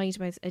actually cried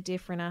about a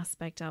different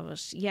aspect of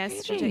it.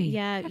 Yesterday, Really?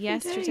 yeah, Every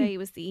yesterday day? it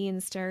was the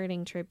Ian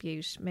Sterling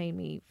tribute, made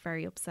me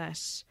very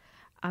upset.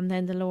 And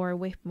then the Laura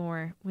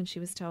Whitmore when she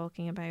was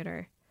talking about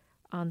her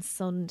on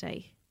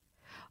Sunday.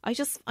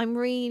 I'm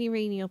really,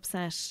 really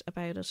upset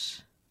about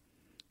it.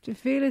 Do you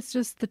feel it's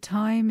just the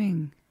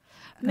timing?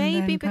 And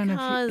Maybe then kind of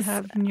because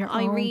having your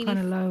I own really kind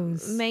of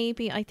lows.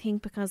 Maybe I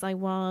think because I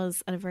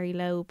was at a very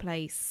low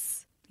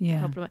place.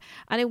 Yeah.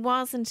 And it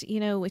wasn't,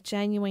 it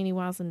genuinely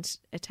wasn't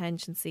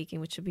attention seeking,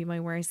 which would be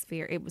my worst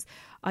fear.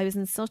 I was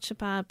in such a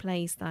bad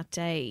place that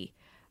day,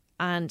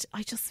 and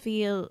I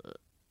feel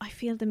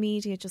the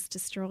media just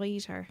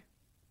destroyed her,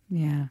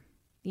 Yeah.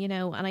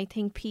 and I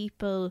think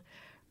people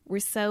were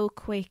so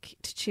quick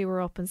to chew her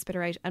up and spit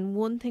her out. And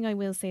one thing I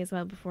will say as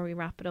well before we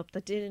wrap it up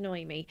that did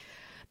annoy me,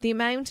 the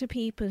amount of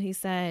people who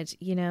said,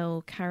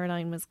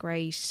 Caroline was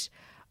great.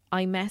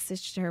 I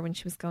messaged her when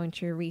she was going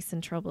through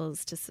recent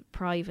troubles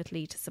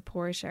privately to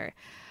support her.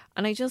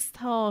 And I just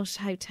thought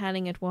how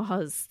telling it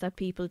was that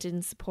people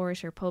didn't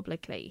support her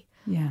publicly.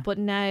 Yeah. But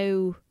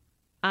now,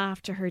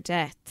 after her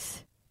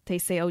death, they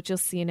say, oh,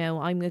 just so you know,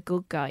 I'm a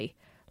good guy.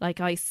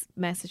 Like, I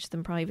messaged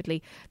them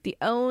privately. The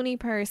only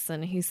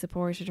person who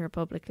supported her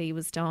publicly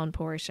was Dawn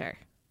Porter.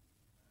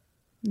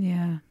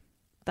 Yeah.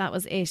 That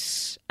was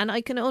it. And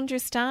I can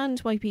understand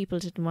why people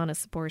didn't want to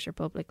support her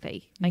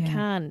publicly. I Yeah.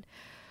 can.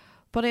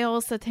 But I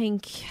also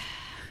think...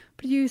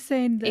 But you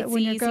saying that It's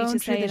when you're easy going to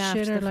through say the it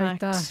after shitter the like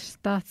fact.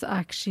 that's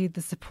actually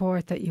the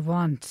support that you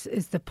want,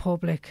 is the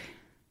public.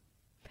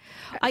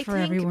 I for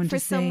think everyone for to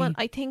someone,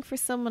 see. I think for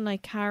someone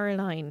like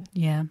Caroline,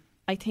 Yeah.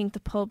 I think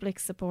the public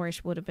support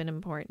would have been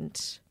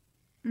important.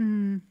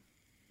 Mm.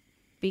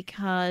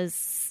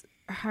 Because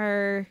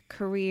her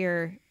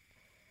career,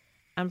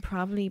 and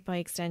probably by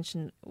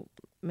extension,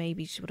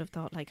 maybe she would have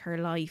thought like her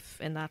life,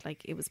 in that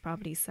like it was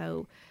probably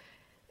so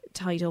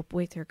tied up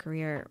with her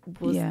career,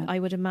 was Yeah. I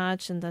would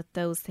imagine that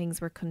those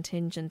things were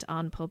contingent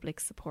on public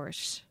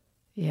support.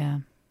 Yeah.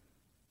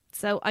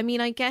 So, I mean,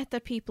 I get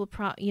that people,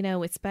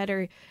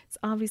 it's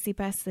obviously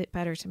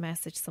better to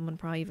message someone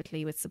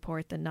privately with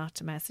support than not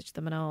to message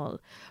them at all.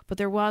 But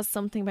there was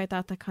something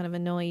about that kind of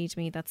annoyed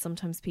me, that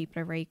sometimes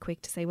people are very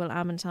quick to say, well,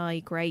 amn't I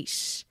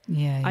great?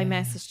 Yeah. I yeah,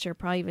 messaged her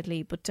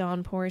privately, but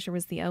Dawn Porter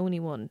was the only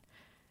one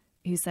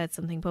who said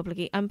something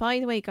publicly. And by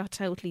the way, got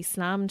totally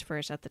slammed for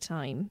it at the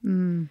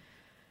time.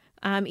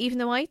 Even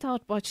though I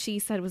thought what she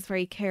said was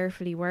very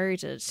carefully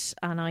worded,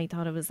 and I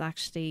thought it was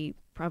actually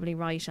probably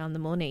right on the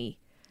money.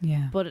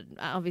 Yeah. But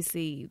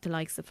obviously the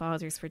likes of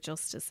Fathers for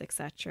Justice,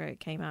 etc.,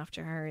 came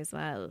after her as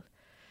well.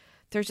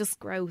 They're just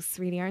gross,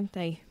 really, aren't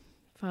they?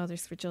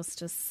 Fathers for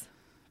Justice.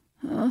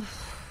 I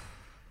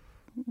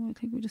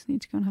think we just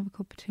need to go and have a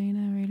cup of tea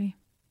now, really.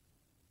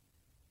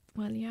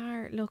 Well, you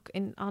are. Look,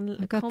 on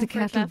I've got the comfort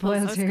kettle levels,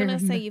 boiled I was here going to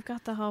and say the- you've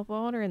got the hot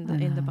water in I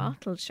the know.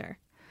 bottle, sure.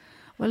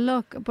 Well,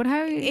 look, but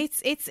how How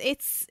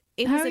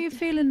are you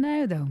feeling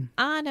now, though?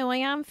 No, I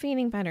am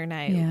feeling better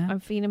now. Yeah. I'm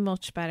feeling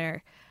much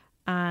better.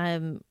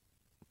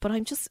 But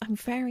I'm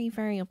very,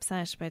 very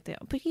upset about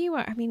that. But you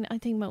are. I mean, I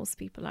think most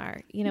people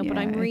are. But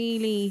I'm Yeah,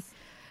 really.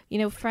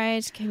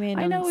 Fred came in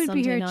I know on we'd be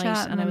Sunday here night,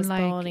 chatting and I was and,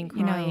 like, bawling,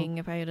 crying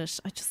about it.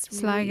 I just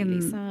Slagging,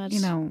 really sad.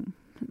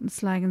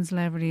 slagging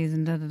celebrities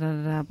and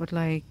da-da-da-da-da. But,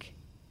 like,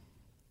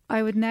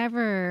 I would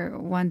never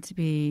want to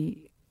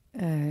be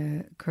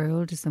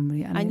cruel to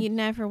somebody. And you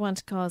never want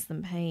to cause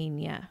them pain,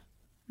 yeah.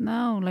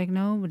 No, like,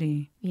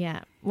 nobody.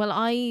 Yeah. Well,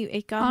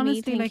 it got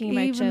Honestly, me like, thinking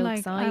about even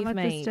jokes like I'm I've at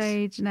made. the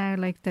stage now,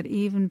 like, that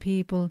even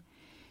people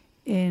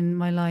in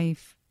my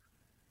life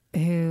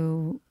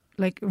who,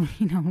 like,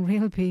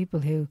 real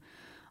people who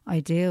I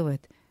deal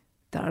with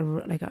that are,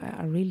 like,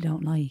 I really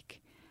don't like,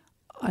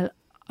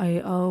 I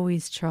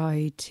always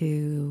try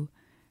to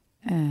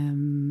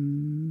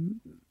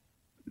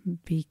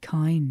be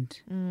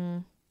kind.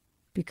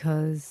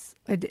 Because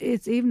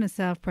it's even a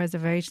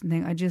self-preservation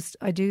thing.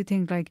 I do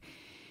think, like,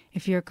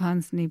 if you're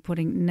constantly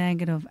putting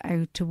negative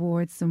out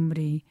towards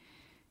somebody,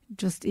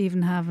 just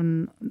even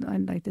having, I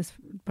like this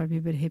probably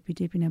a bit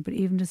hippy-dippy now, but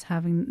even just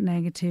having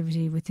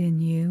negativity within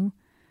you,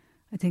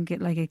 I think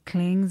it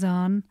clings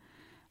on,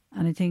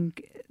 and I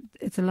think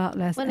it's a lot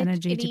less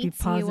energy it to be eats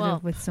you positive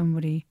up. with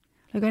somebody.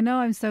 Like, I know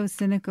I'm so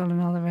cynical and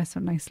all the rest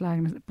of it, and I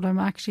slagging it, but I'm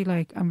actually,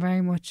 like, I'm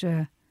very much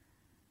a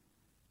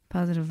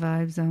positive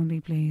vibes only,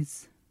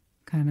 please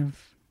kind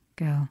of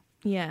gal.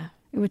 Yeah.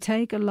 It would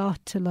take a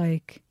lot to,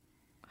 like,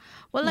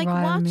 Well, like,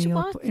 rile me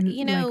what, up in,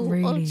 like,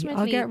 really. ultimately...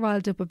 I'll get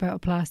riled up about a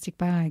plastic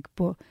bag,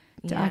 but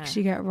to Yeah.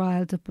 actually get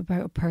riled up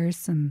about a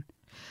person,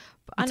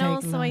 And take a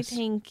also, I lot.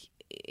 think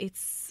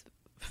it's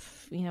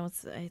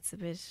it's a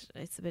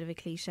bit of a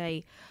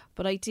cliche,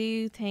 but I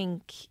do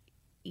think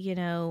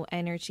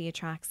energy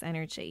attracts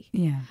energy,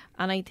 yeah,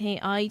 and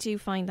I do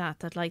find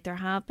that like there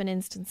have been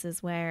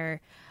instances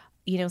where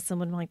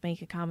someone might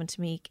make a comment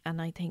to me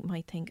and I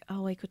might think,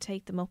 oh, I could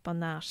take them up on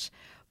that,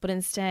 but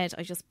instead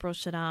I just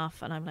brush it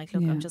off and I'm like,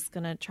 look, Yeah. I'm just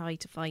going to try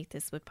to fight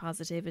this with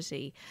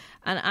positivity.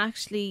 And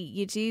actually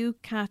you do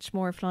catch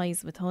more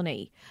flies with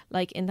honey,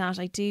 like in that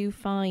I do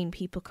find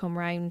people come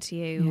round to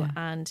you Yeah.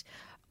 and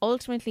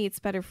ultimately it's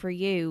better for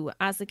you,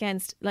 as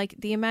against like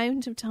the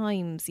amount of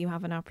times you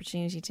have an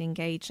opportunity to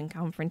engage in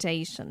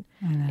confrontation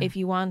if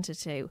you wanted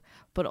to,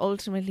 but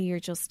ultimately you're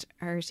just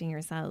hurting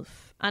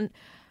yourself. And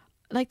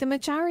like the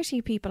majority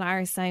of people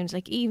sound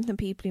like, even the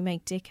people who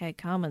make dickhead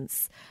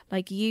comments,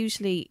 like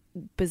usually,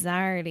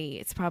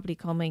 bizarrely, it's probably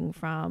coming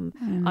from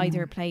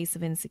either a place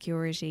of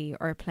insecurity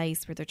or a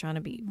place where they're trying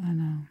to be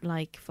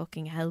like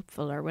fucking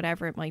helpful or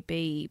whatever it might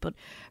be. But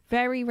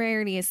very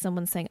rarely is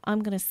someone saying,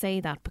 I'm going to say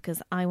that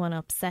because I want to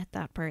upset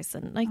that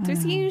person. Like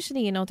there's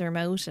usually another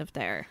motive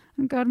there.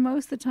 And God,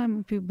 most of the time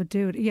when people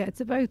do it, it's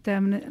about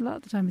them, and a lot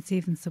of the time it's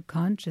even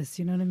subconscious,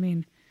 you know what I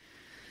mean?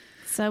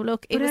 So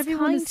look, but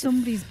everyone is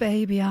somebody's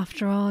baby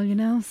after all, you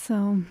know.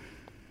 So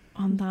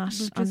on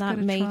that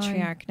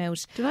matriarch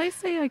note, did I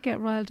say I get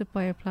riled up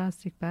by a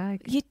plastic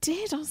bag? You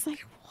did. I was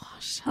like,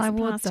 what? I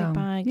would, plastic though.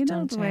 Bag, you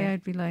know the way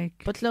I'd be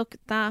like. But look,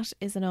 that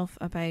is enough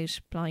about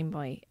Blind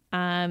Boy.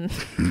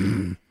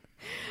 It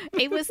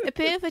was a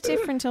bit of a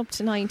different up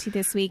to 90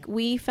 this week.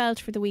 We felt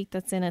for the week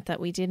that's in it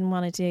that we didn't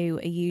want to do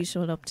a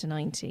usual up to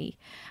 90.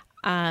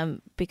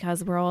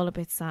 Because we're all a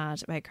bit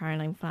sad about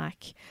Caroline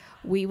Flack.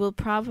 We will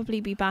probably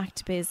be back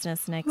to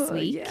business next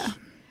week. Yeah.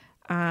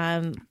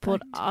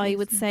 But I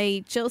would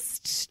say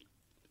just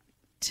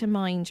to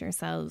mind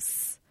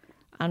yourselves.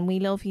 And we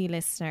love you,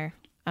 listener.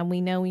 And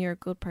we know you're a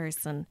good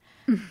person.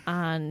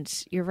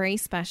 And you're very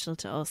special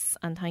to us.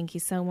 And thank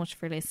you so much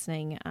for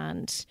listening.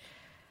 And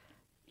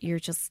you're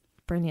just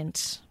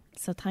brilliant.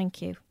 So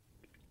thank you.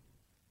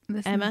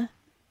 Listen, Emma?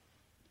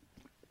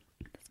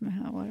 That's my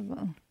hot water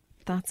bottle.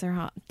 That's her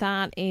hot.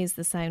 That is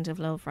the sound of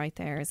love right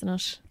there, isn't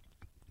it?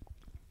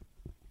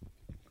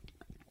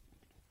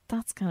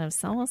 That's kind of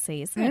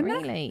saucy, isn't it?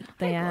 Really?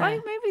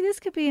 Maybe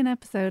this could be an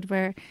episode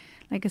where,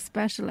 like a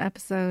special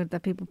episode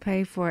that people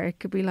pay for.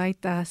 It could be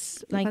like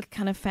that, like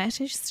kind of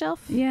fetish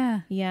stuff.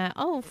 Yeah, yeah.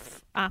 Oh,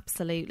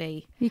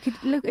 absolutely. You could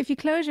look if you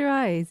close your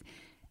eyes.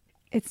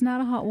 It's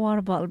not a hot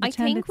water bottle. I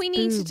think we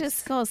need to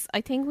discuss.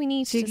 I think we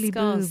need to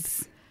discuss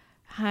boobs.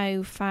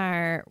 How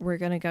far we're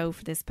going to go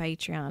for this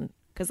Patreon.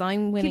 Because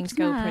I'm willing to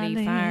go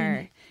pretty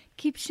far.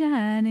 Keep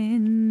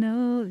shining,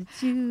 know that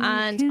you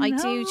and I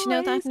do. Do you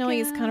know that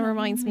noise kind of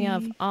reminds me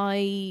of?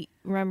 I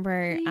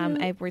remember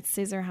Edward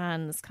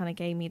Scissorhands kind of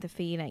gave me the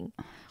feeling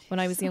when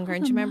I was younger.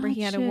 And do you remember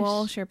he had a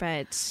water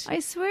bed? I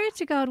swear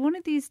to God, one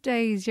of these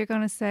days you're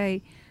going to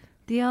say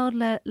the old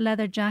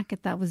leather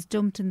jacket that was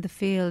dumped in the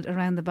field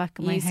around the back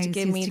of my house used to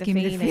give me the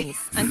feelings.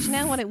 And do you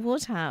know what it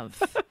would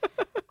have?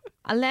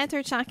 A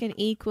leather jacket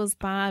equals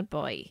bad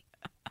boy.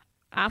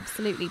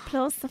 Absolutely.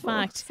 Plus the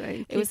fact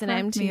it was an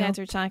empty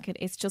leather jacket,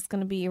 it's just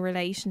going to be a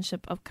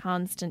relationship of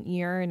constant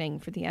yearning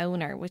for the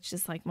owner, which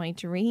is like my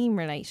dream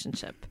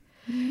relationship.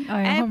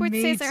 Edward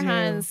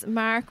Scissorhands,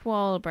 Mark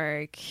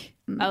Wahlberg,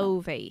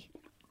 Ovi.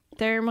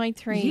 They're my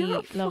three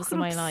loves of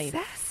my life.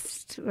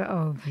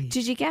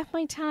 Did you get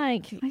my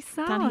tag? I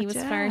saw that he was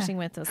flirting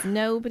with us.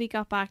 Nobody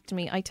got back to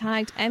me. I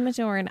tagged Emma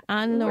Doran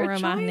and Laura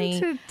Mahoney.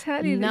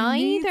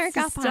 Neither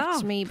got back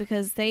to me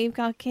because they've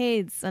got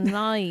kids and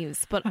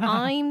lives. But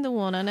I'm the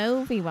one on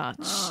Ovi Watch.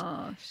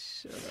 Oh,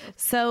 shut up.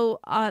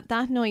 So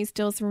that noise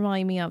does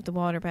remind me of the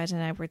waterbed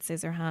and Edward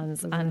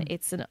Scissorhands, and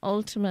it's an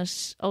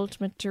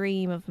ultimate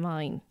dream of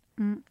mine.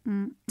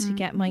 To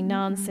get my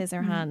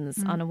non-scissor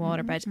hands on a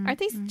waterbed.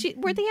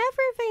 Were they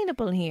ever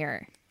available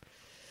here?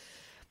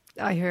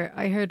 I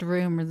heard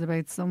rumours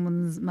about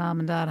someone's mum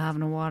and dad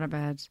having a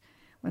waterbed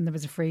when there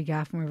was a free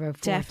gaff when we were about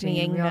 14. Definitely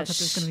English. We all thought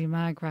there was going to be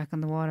mad crack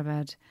on the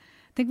waterbed.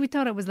 I think we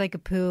thought it was like a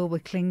pool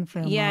with cling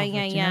film. Yeah. You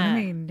know what I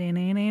mean?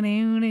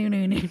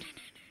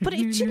 But do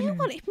you know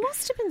what? It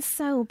must have been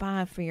so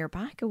bad for your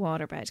back, a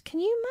waterbed. Can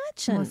you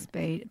imagine? Must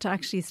be. To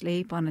actually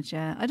sleep on it,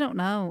 yeah. I don't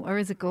know. Or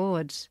is it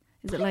good?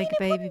 Is it like a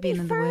baby being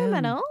in the womb?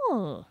 At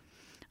all.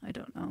 I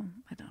don't know.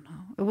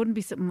 It wouldn't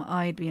be something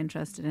I'd be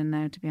interested in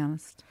now, to be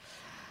honest.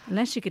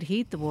 Unless you could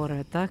heat the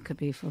water, that could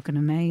be fucking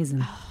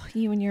amazing. Oh,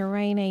 you and your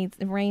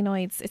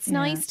rainoids. It's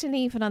nice to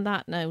leave it on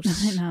that note.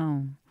 I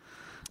know.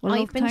 Well,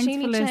 I've been thanks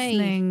Julie for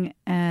listening.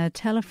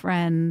 Tell a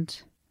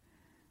friend,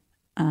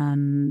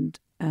 and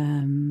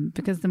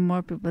because the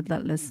more people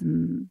that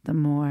listen, the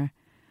more.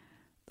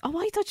 Oh,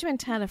 I thought you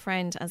meant tell a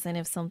friend, as in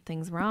if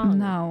something's wrong.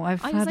 No, I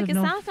was like, enough.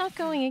 Is that not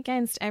going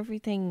against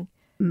everything?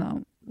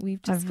 No, we've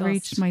discussed? I've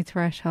reached my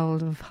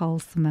threshold of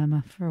wholesome,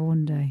 Emma, for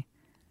one day.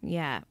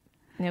 Yeah.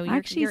 No,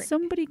 actually,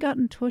 somebody got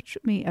in touch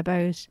with me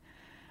about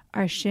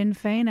our Sinn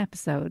Féin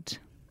episode.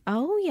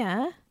 Oh,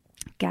 yeah.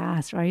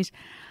 Gas, right?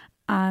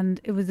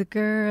 And it was a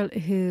girl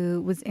who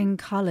was in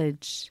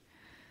college.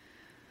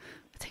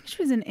 I think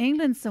she was in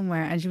England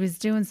somewhere, and she was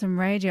doing some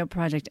radio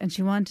project, and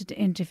she wanted to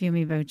interview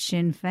me about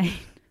Sinn Féin.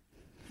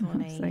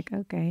 Funny. I was like,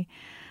 okay.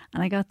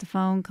 And I got the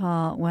phone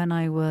call when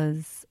I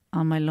was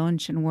on my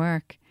lunch and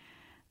work,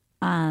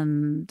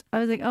 and I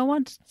was like, I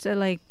wanted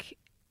to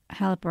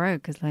help her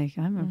out because I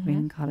remember being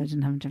in college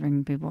and having to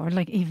ring people, or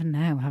even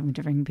now having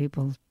to ring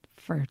people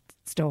for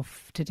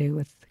stuff to do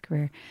with the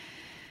career.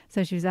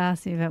 So she was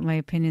asking me about my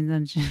opinions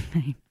on Sinn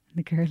Féin.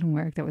 The girl in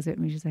work that was with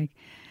me, she's like,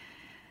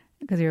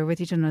 because we were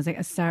with each other, and I was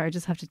like, Sarah, I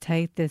just have to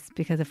take this,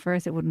 because at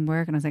first it wouldn't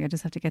work, and I was like, I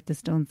just have to get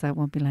this done so it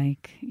won't be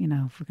like, you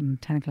know, fucking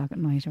 10 o'clock at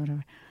night or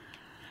whatever.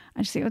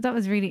 And she's like, oh, that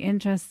was really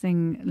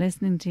interesting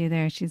listening to you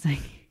there. She's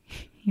like,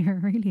 you're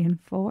really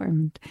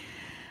informed.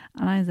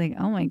 And I was like,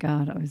 oh my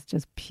God, I was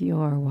just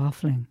pure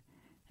waffling. And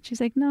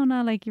she's like, no,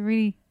 like you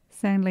really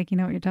sound like you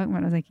know what you're talking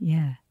about. I was like,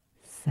 yeah,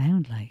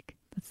 sound like.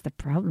 That's the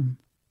problem.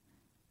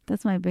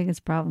 That's my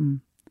biggest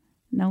problem.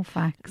 No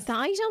facts.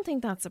 I don't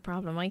think that's a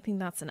problem. I think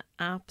that's an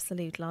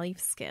absolute life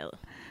skill.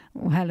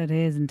 Well, it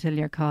is until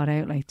you're caught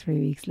out like 3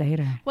 weeks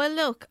later. Well,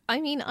 look,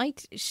 I mean, I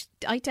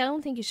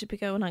don't think you should be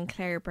going on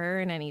Claire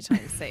Byrne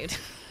anytime soon.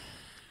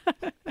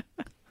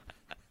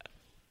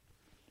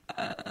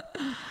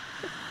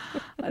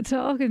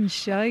 Talking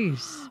shite.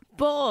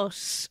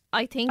 But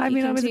I think I you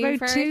mean, I can was do about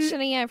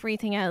virtually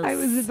everything else. I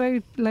was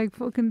about like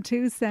fucking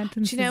 2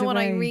 sentences Do you know what?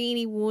 I away.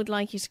 really would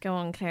like you to go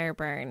on Claire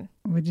Byrne.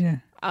 Would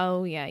you?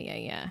 Oh, yeah.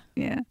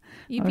 Yeah.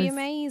 You'd be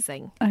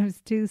amazing. I was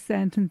 2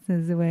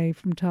 sentences away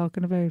from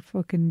talking about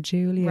fucking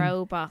Julian.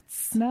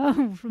 Robots.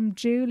 No, from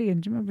Julian.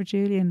 Do you remember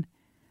Julian?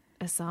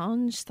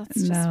 Assange? That's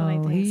just what I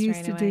think. He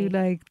used to do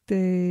like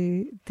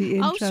the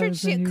intros. Oh, sure, on of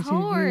UTV.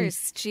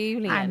 course,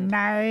 Julian. I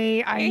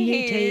know, on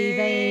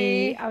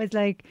UTV. I was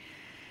like,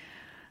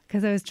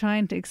 because I was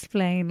trying to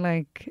explain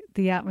like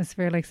the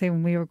atmosphere, like say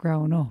when we were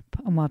growing up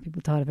and what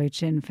people thought about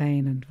Sinn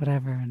Féin and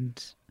whatever,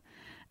 and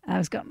I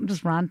was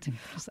just ranting.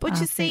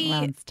 But you see,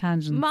 rants,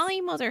 tangents. my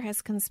mother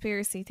has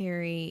conspiracy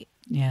theory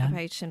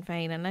about Sinn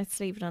Féin, and let's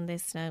leave it on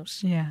this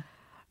note. Yeah.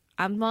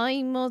 And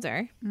my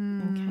mother,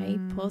 okay,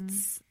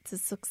 puts the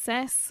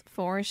success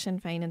for Sinn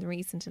Féin in the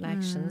recent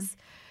elections.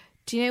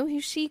 Do you know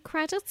who she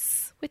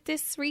credits with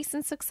this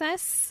recent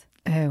success?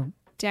 Oh.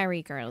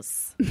 Derry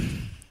Girls.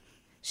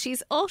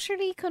 She's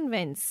utterly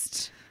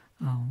convinced.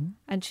 Oh.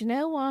 And do you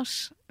know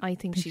what? I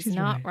think she's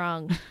not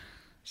wrong.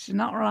 She's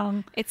not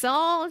wrong. It's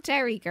all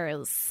Derry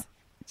Girls.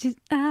 She's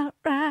not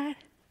right,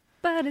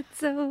 but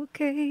it's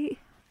okay.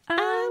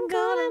 I'm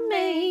gonna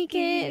make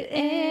it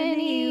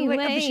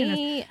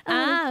anyway.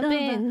 I've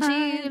been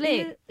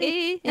Julie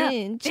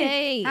in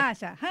J.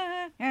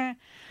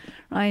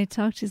 Right,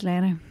 talk to you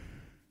later.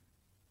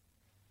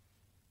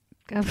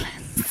 God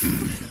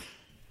bless.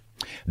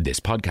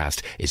 This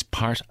podcast is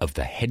part of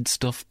the Head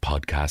Stuff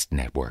Podcast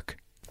Network.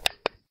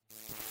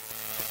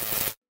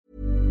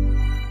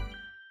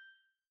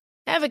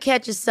 Ever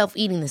catch yourself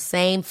eating the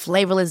same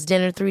flavorless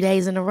dinner 3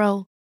 days in a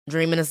row?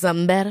 Dreaming of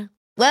something better?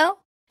 Well,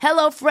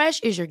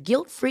 HelloFresh is your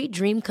guilt-free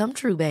dream come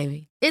true,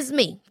 baby. It's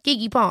me,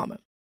 Keke Palmer.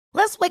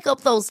 Let's wake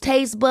up those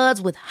taste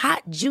buds with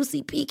hot,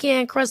 juicy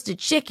pecan-crusted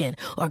chicken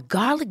or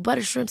garlic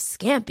butter shrimp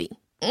scampi.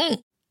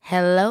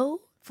 Hello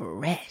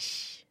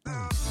Fresh.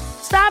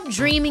 Stop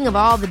dreaming of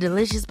all the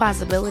delicious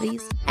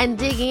possibilities and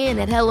dig in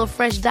at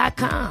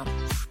HelloFresh.com.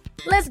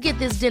 Let's get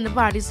this dinner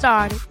party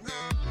started.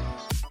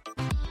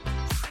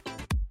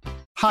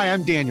 Hi,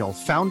 I'm Daniel,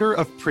 founder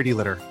of Pretty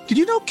Litter. Did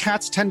you know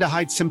cats tend to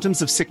hide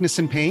symptoms of sickness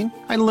and pain?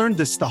 I learned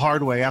this the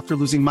hard way after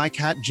losing my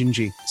cat,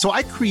 Gingy. So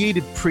I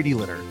created Pretty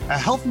Litter, a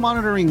health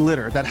monitoring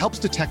litter that helps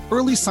detect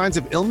early signs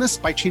of illness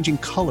by changing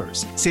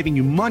colors, saving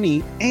you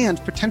money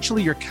and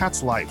potentially your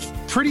cat's life.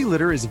 Pretty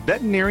Litter is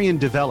veterinarian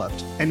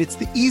developed, and it's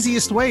the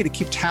easiest way to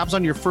keep tabs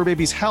on your fur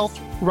baby's health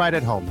right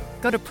at home.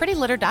 Go to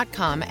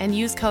prettylitter.com and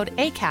use code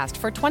ACAST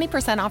for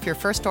 20% off your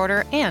first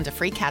order and a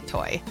free cat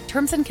toy.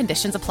 Terms and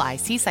conditions apply.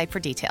 See site for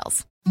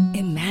details.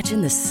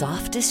 Imagine the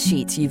softest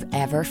sheets you've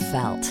ever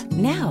felt.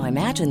 Now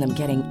imagine them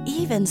getting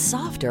even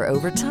softer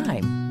over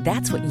time.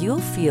 That's what you'll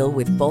feel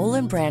with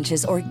Boll &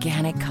 Branch's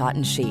organic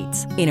cotton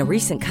sheets. In a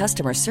recent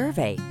customer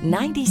survey,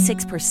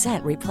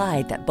 96%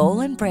 replied that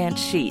Boll & Branch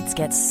sheets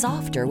get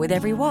softer with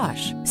every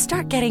wash.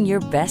 Start getting your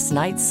best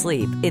night's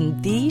sleep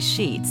in these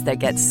sheets that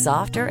get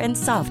softer and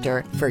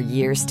softer for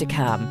years to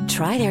come.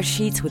 Try their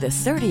sheets with a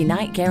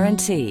 30-night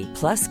guarantee.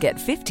 Plus, get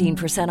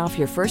 15% off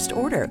your first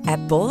order at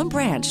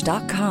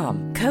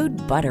bollandbranch.com. Code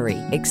BUTTERY.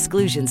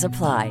 Exclusions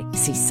apply.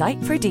 See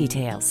site for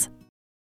details.